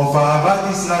of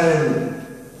Ahavat Israel,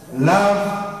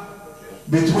 love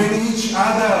between each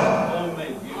other.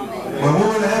 When we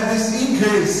will have this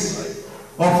increase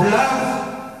of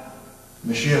love,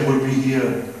 Mashiach will be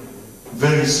here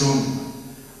very soon.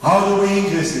 How do we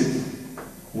increase it?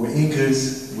 We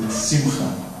increase with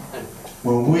Simcha.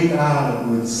 When we are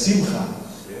with Simcha,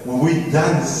 when we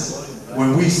dance,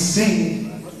 when we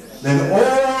sing, then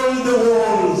all the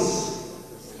walls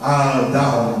are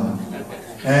down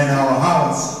and our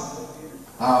hearts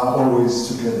are always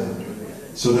together.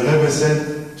 So the Rebbe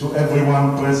said to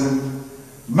everyone present,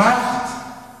 Macht,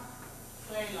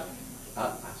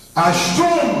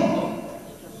 Ashtum.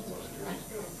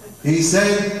 He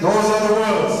said, those are the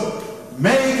words,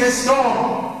 make a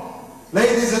storm.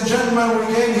 Ladies and gentlemen,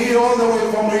 we came here all the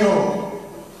way from Rio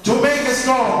to make a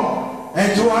storm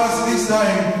and to ask this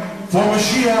time for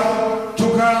Mashiach to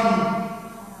come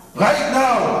right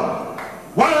now.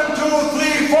 1, 2,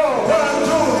 3, 4. 1,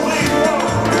 2, 3, 4.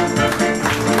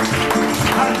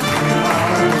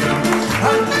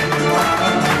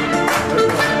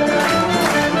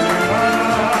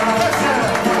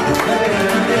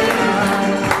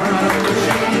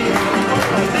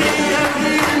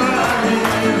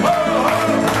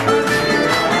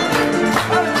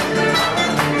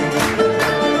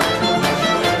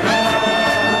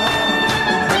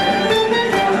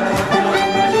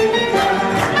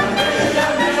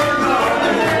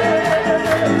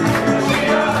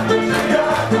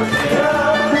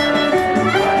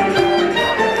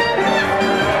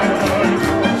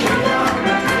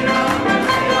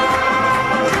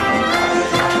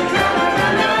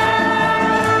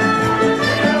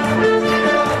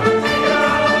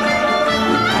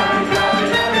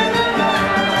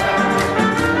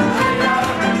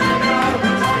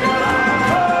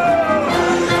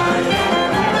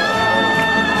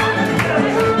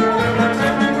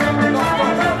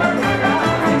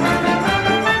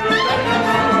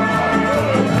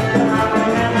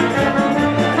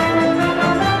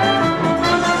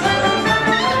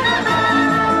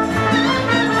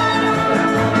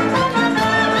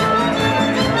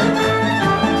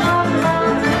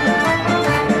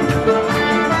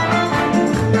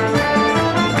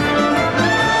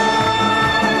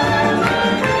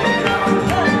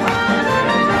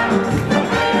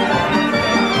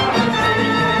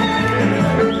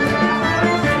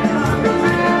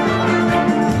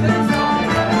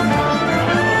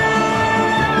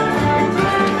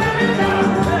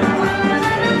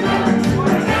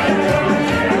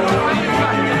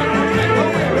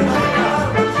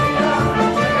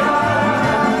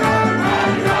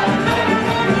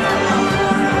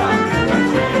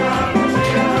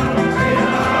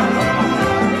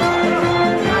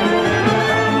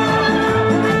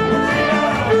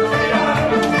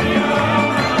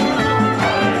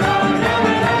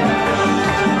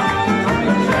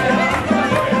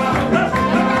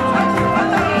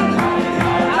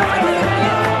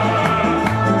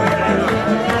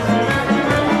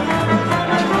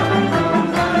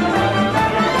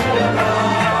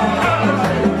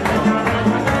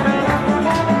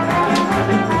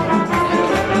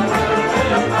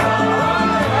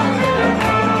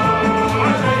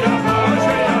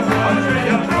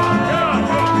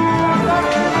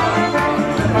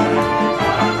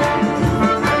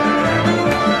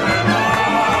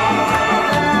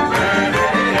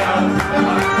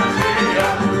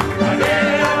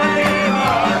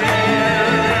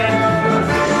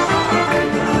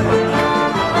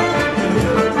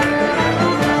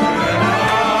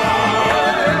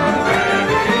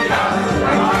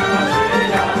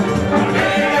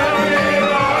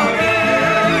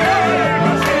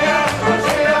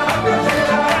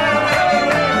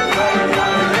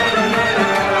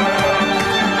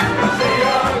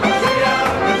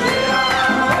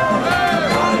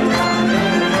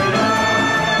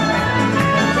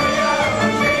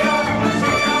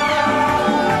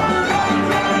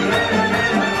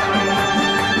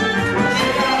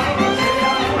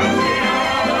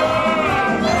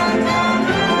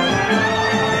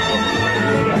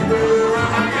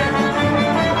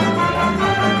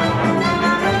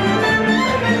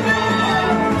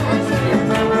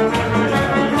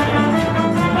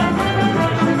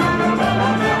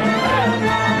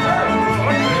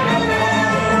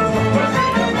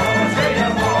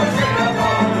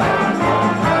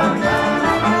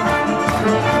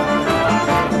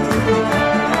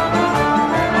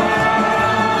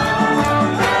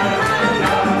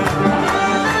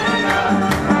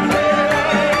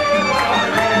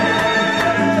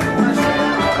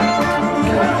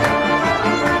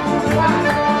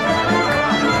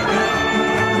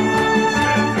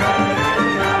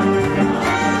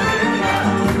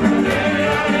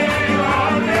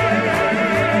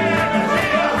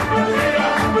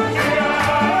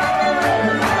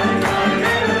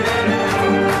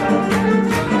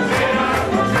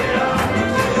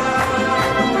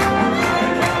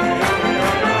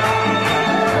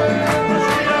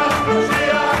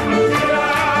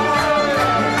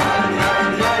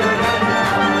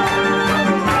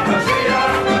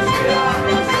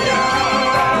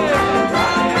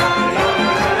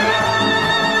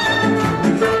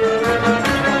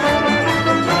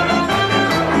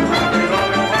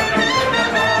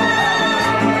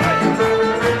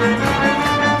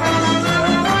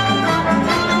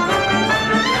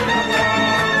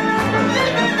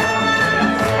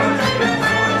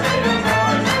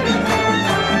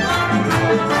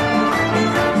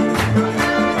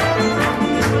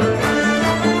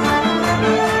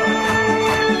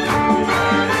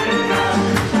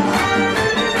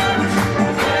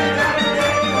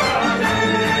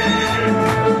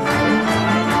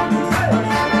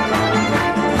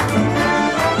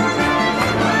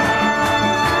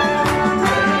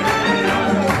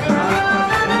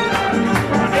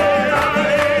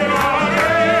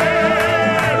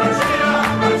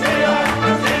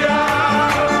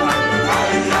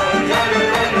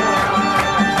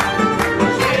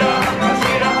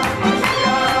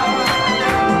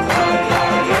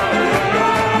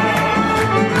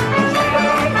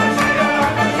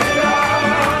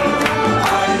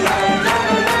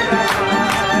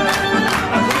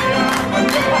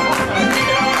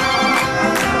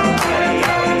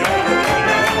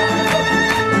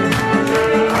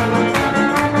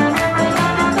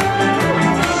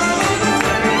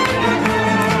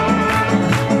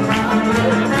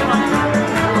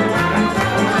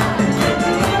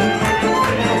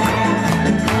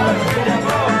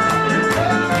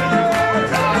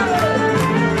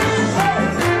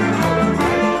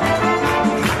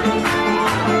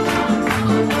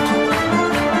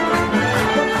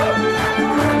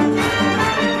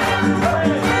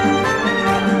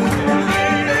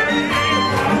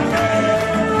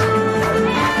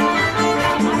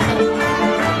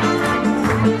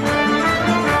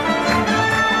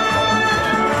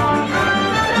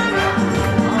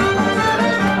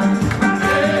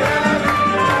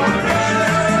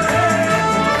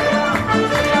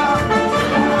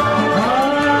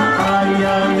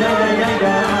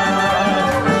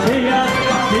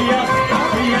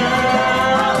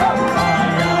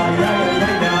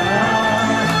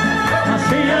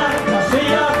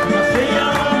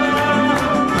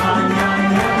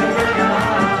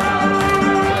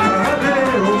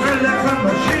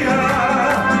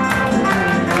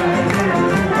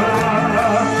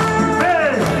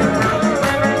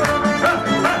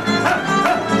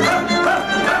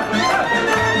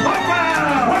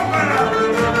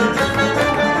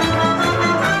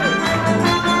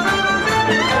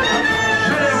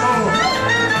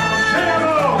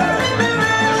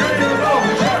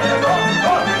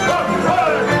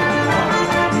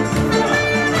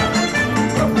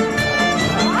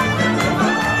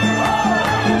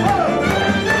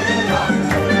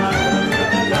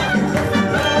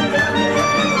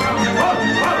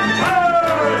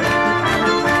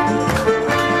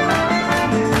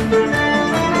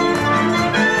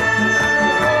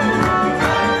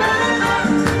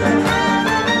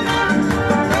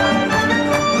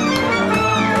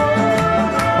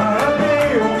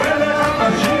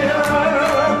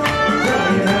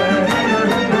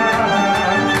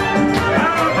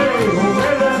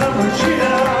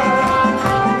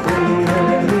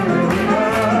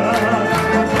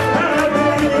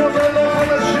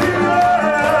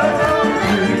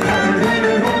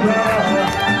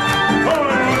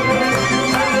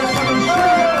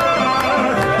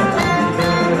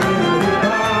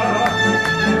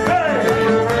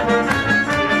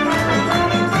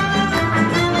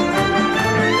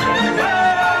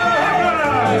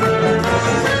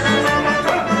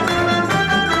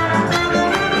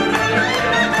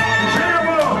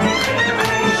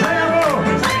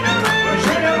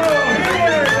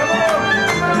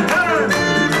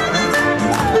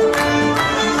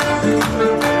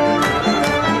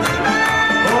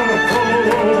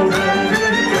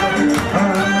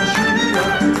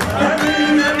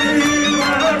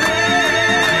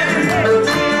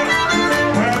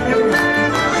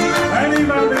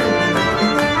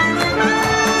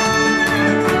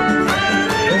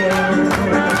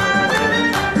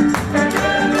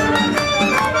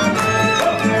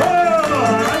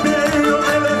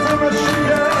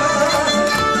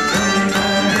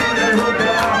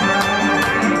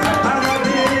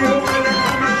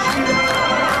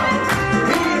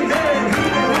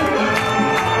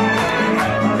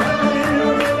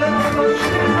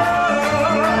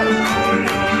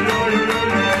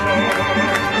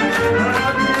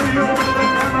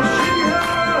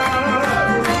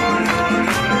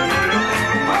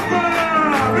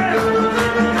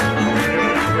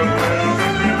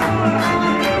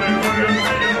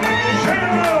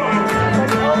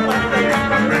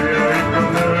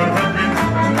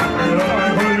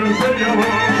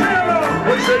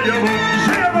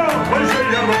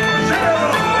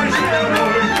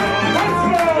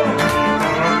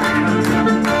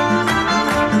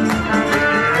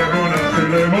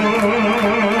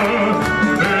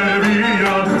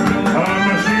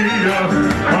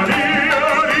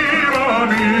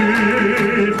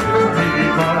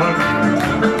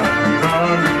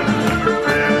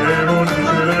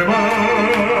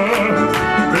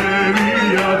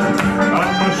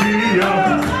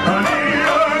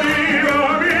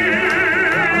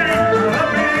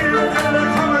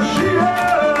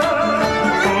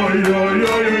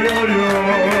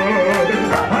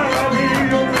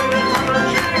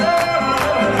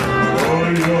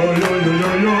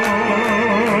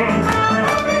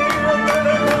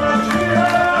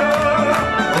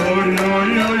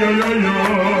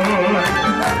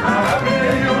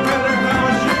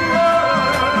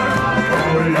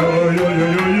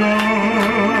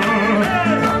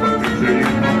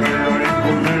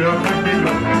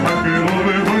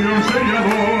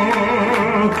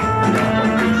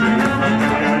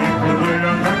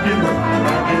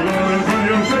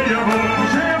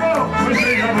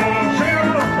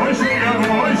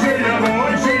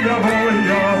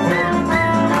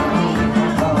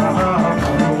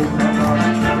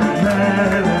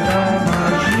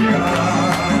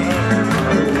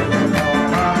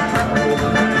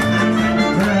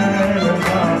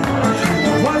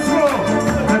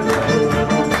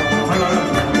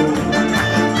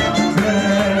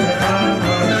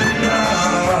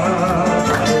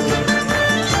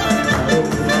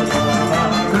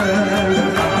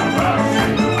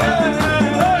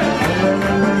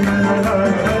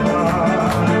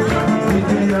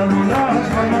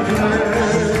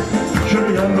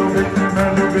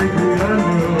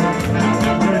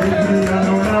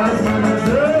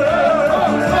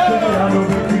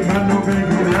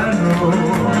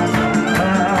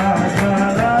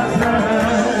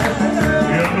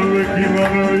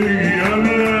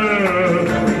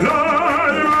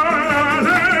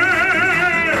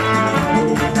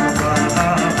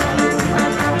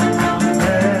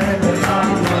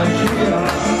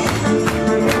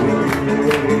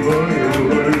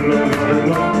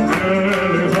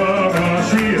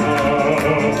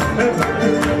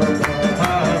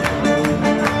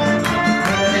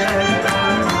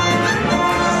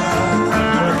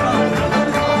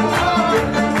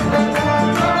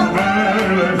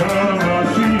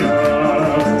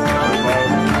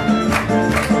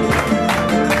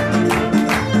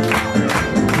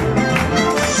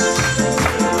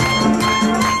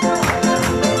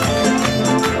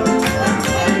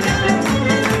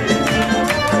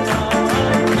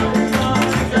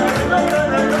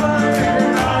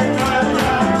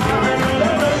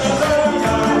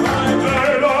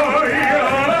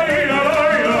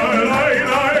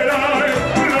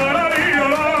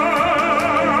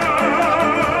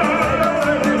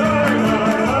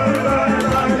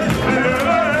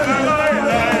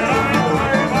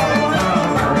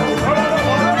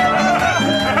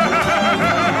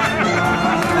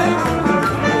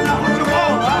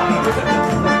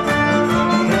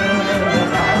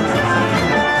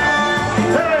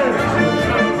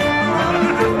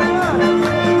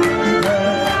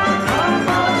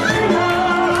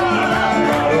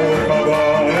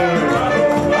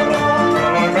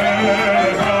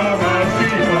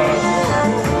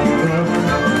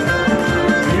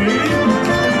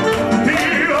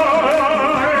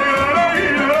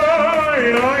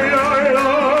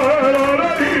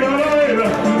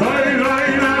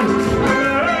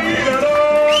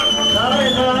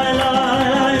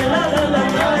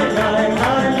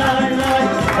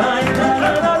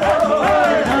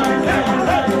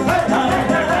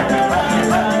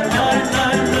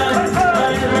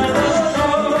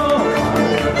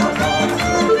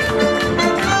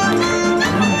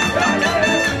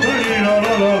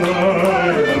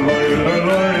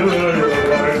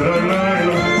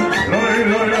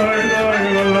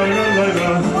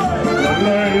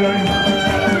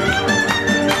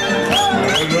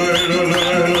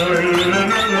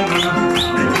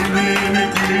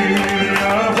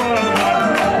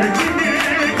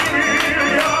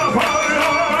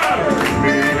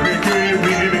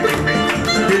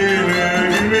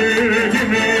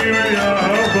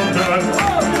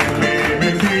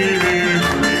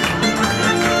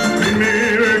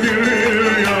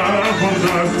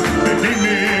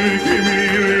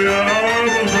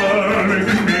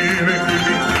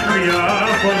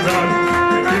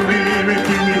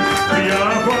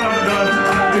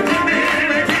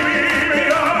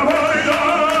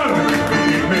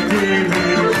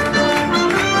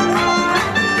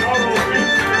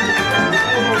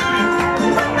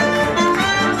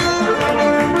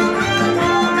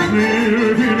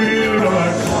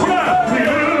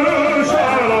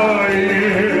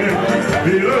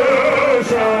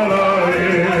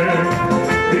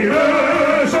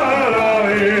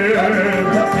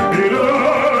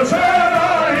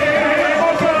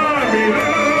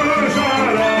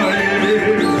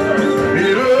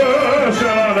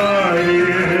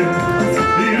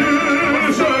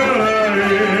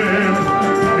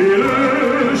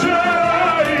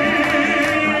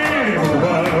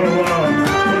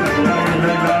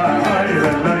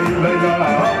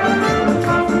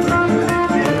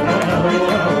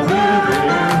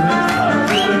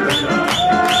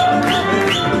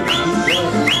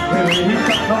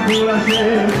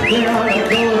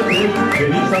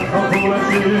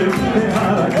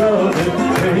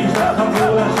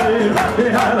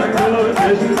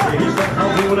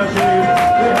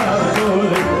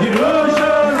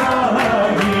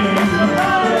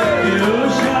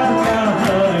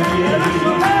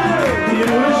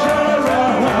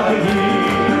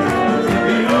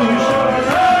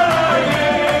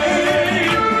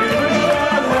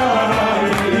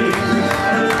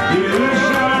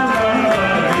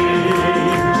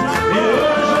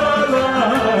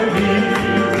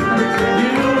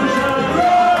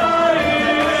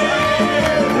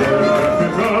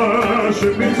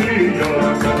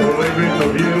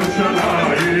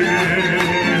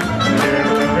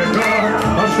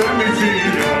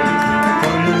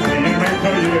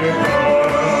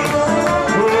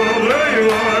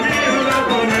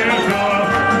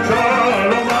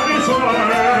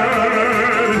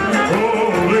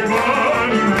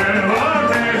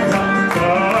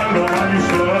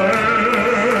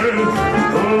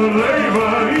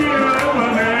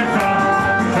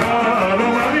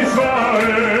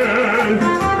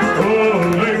 Oh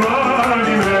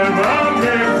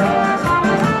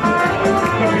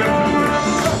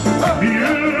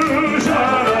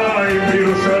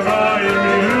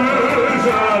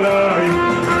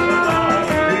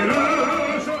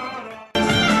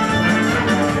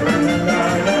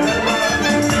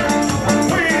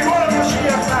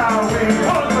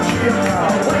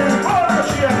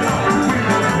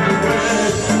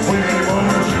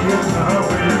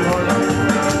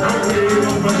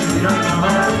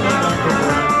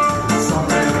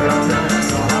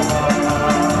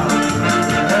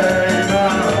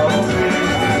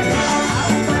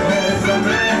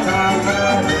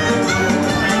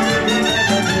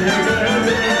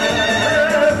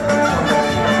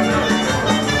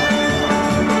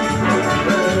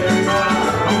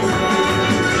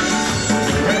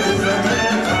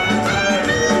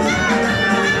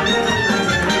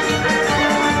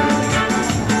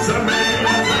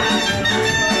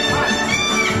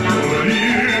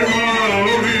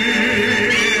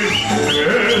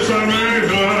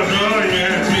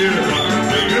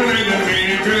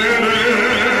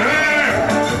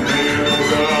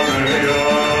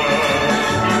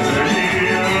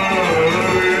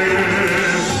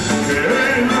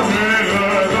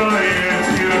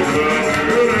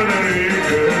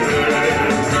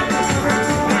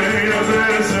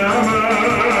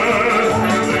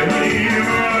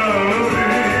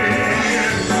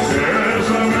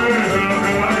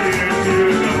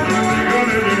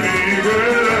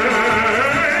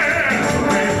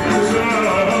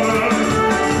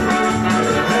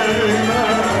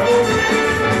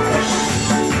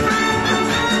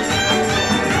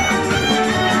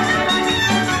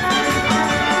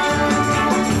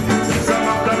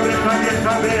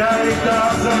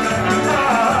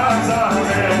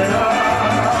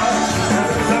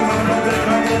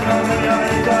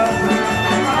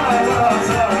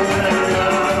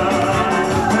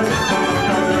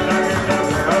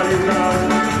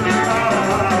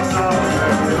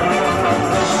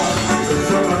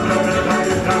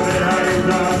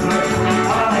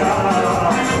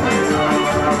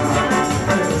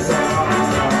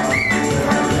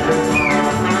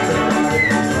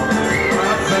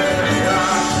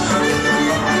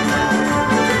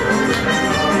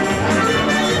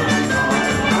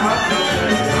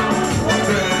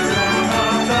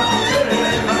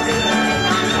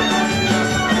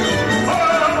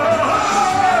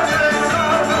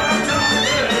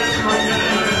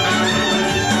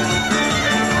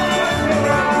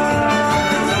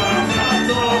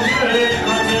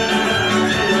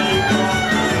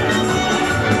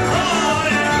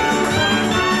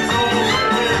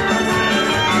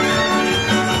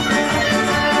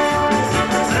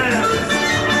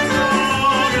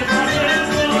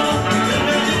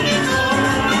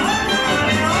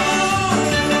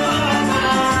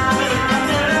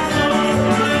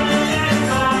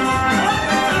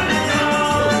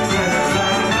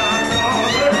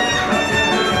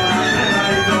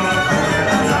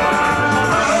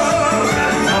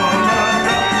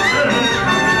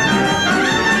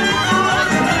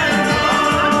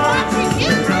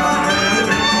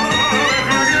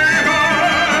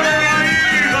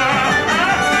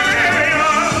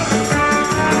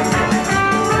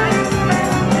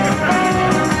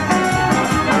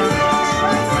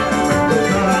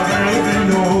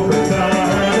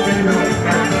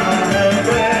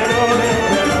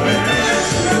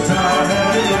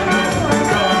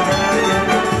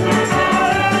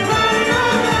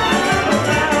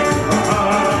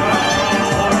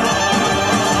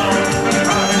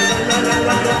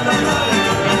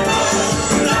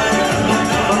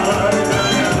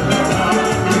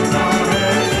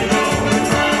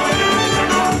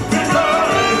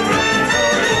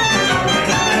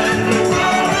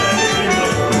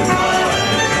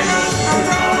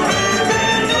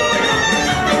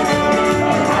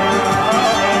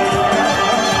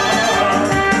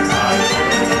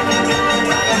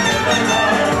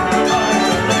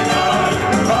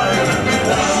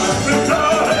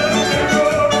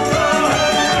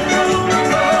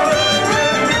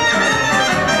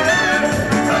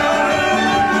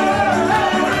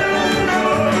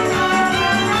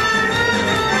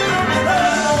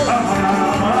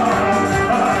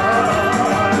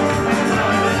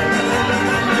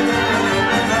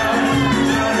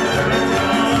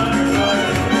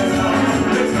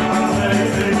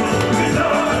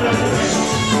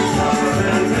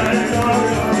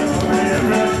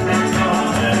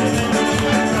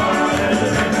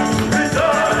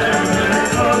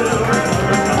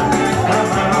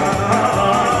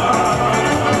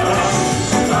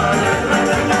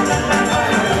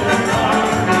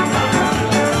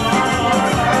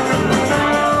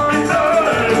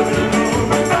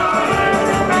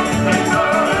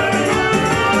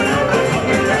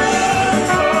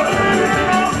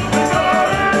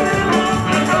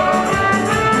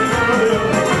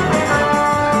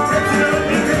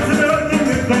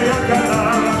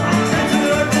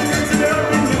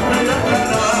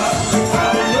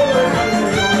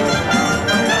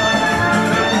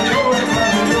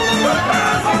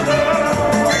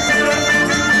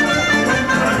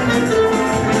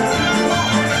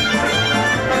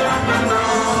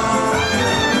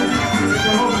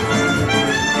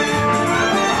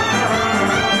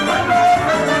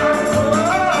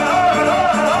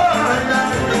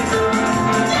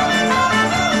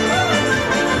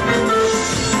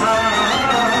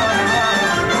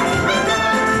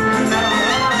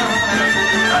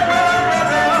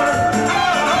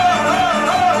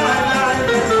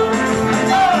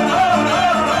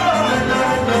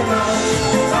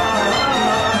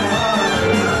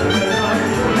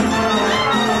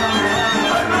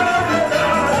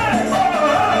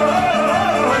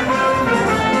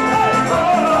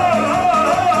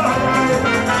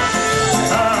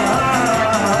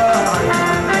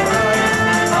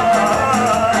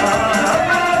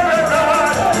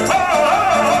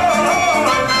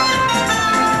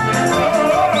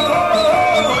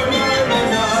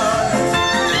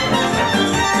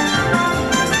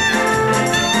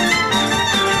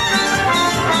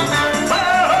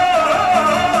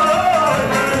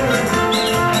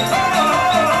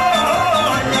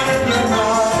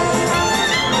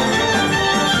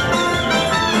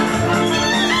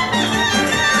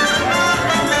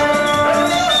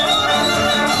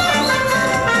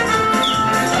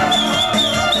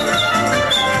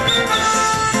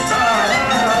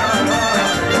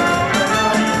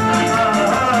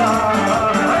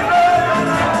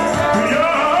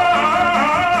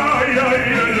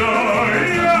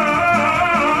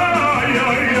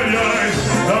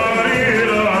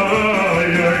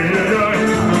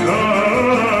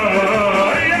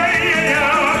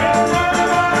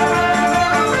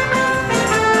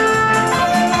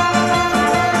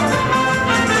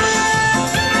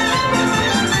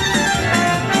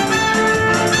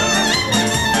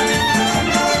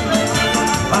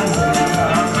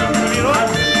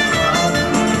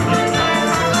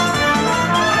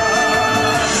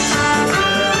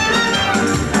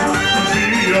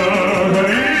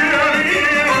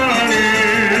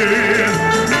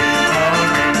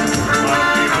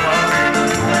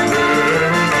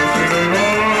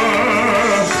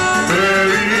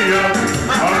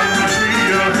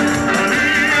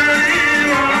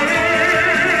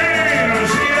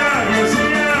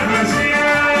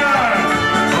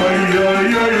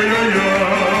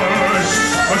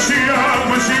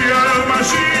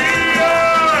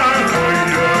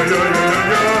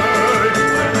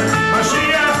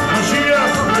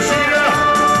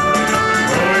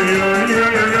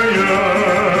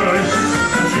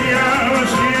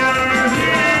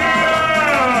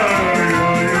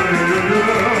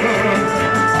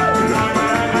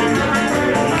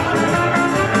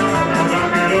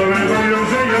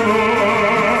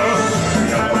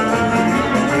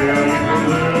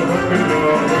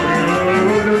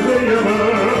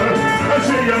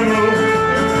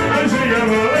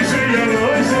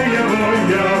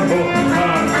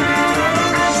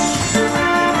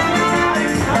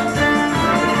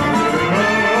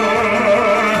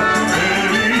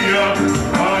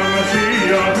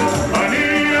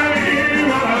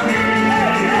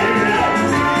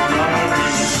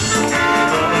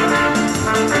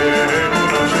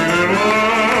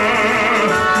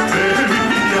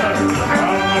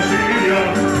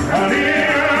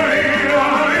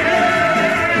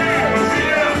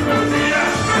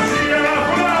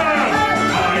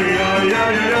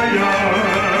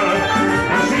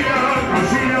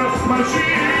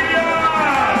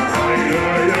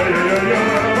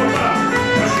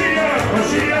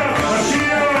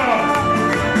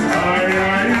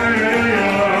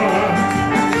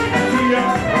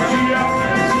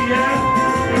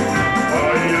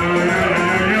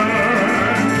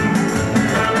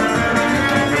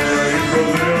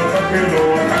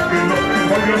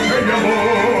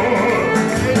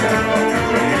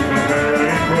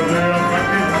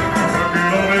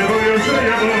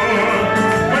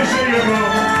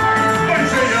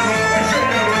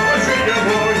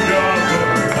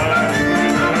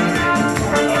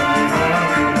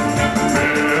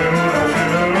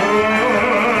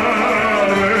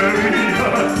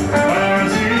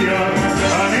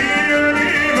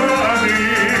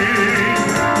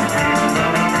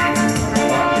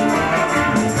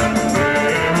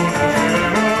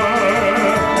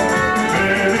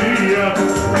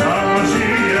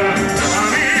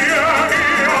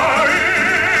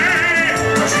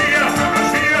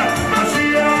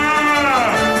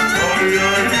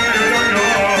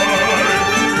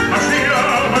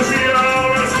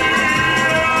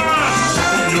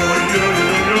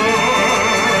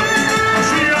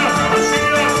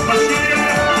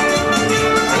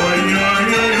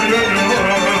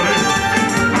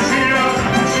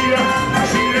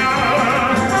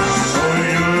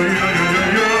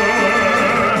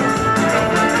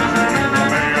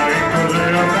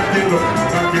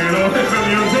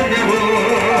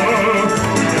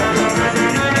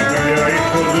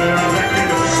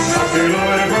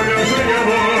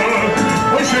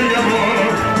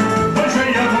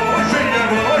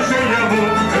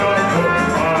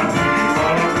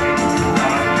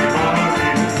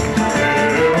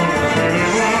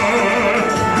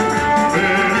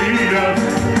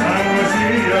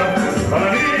Mashiach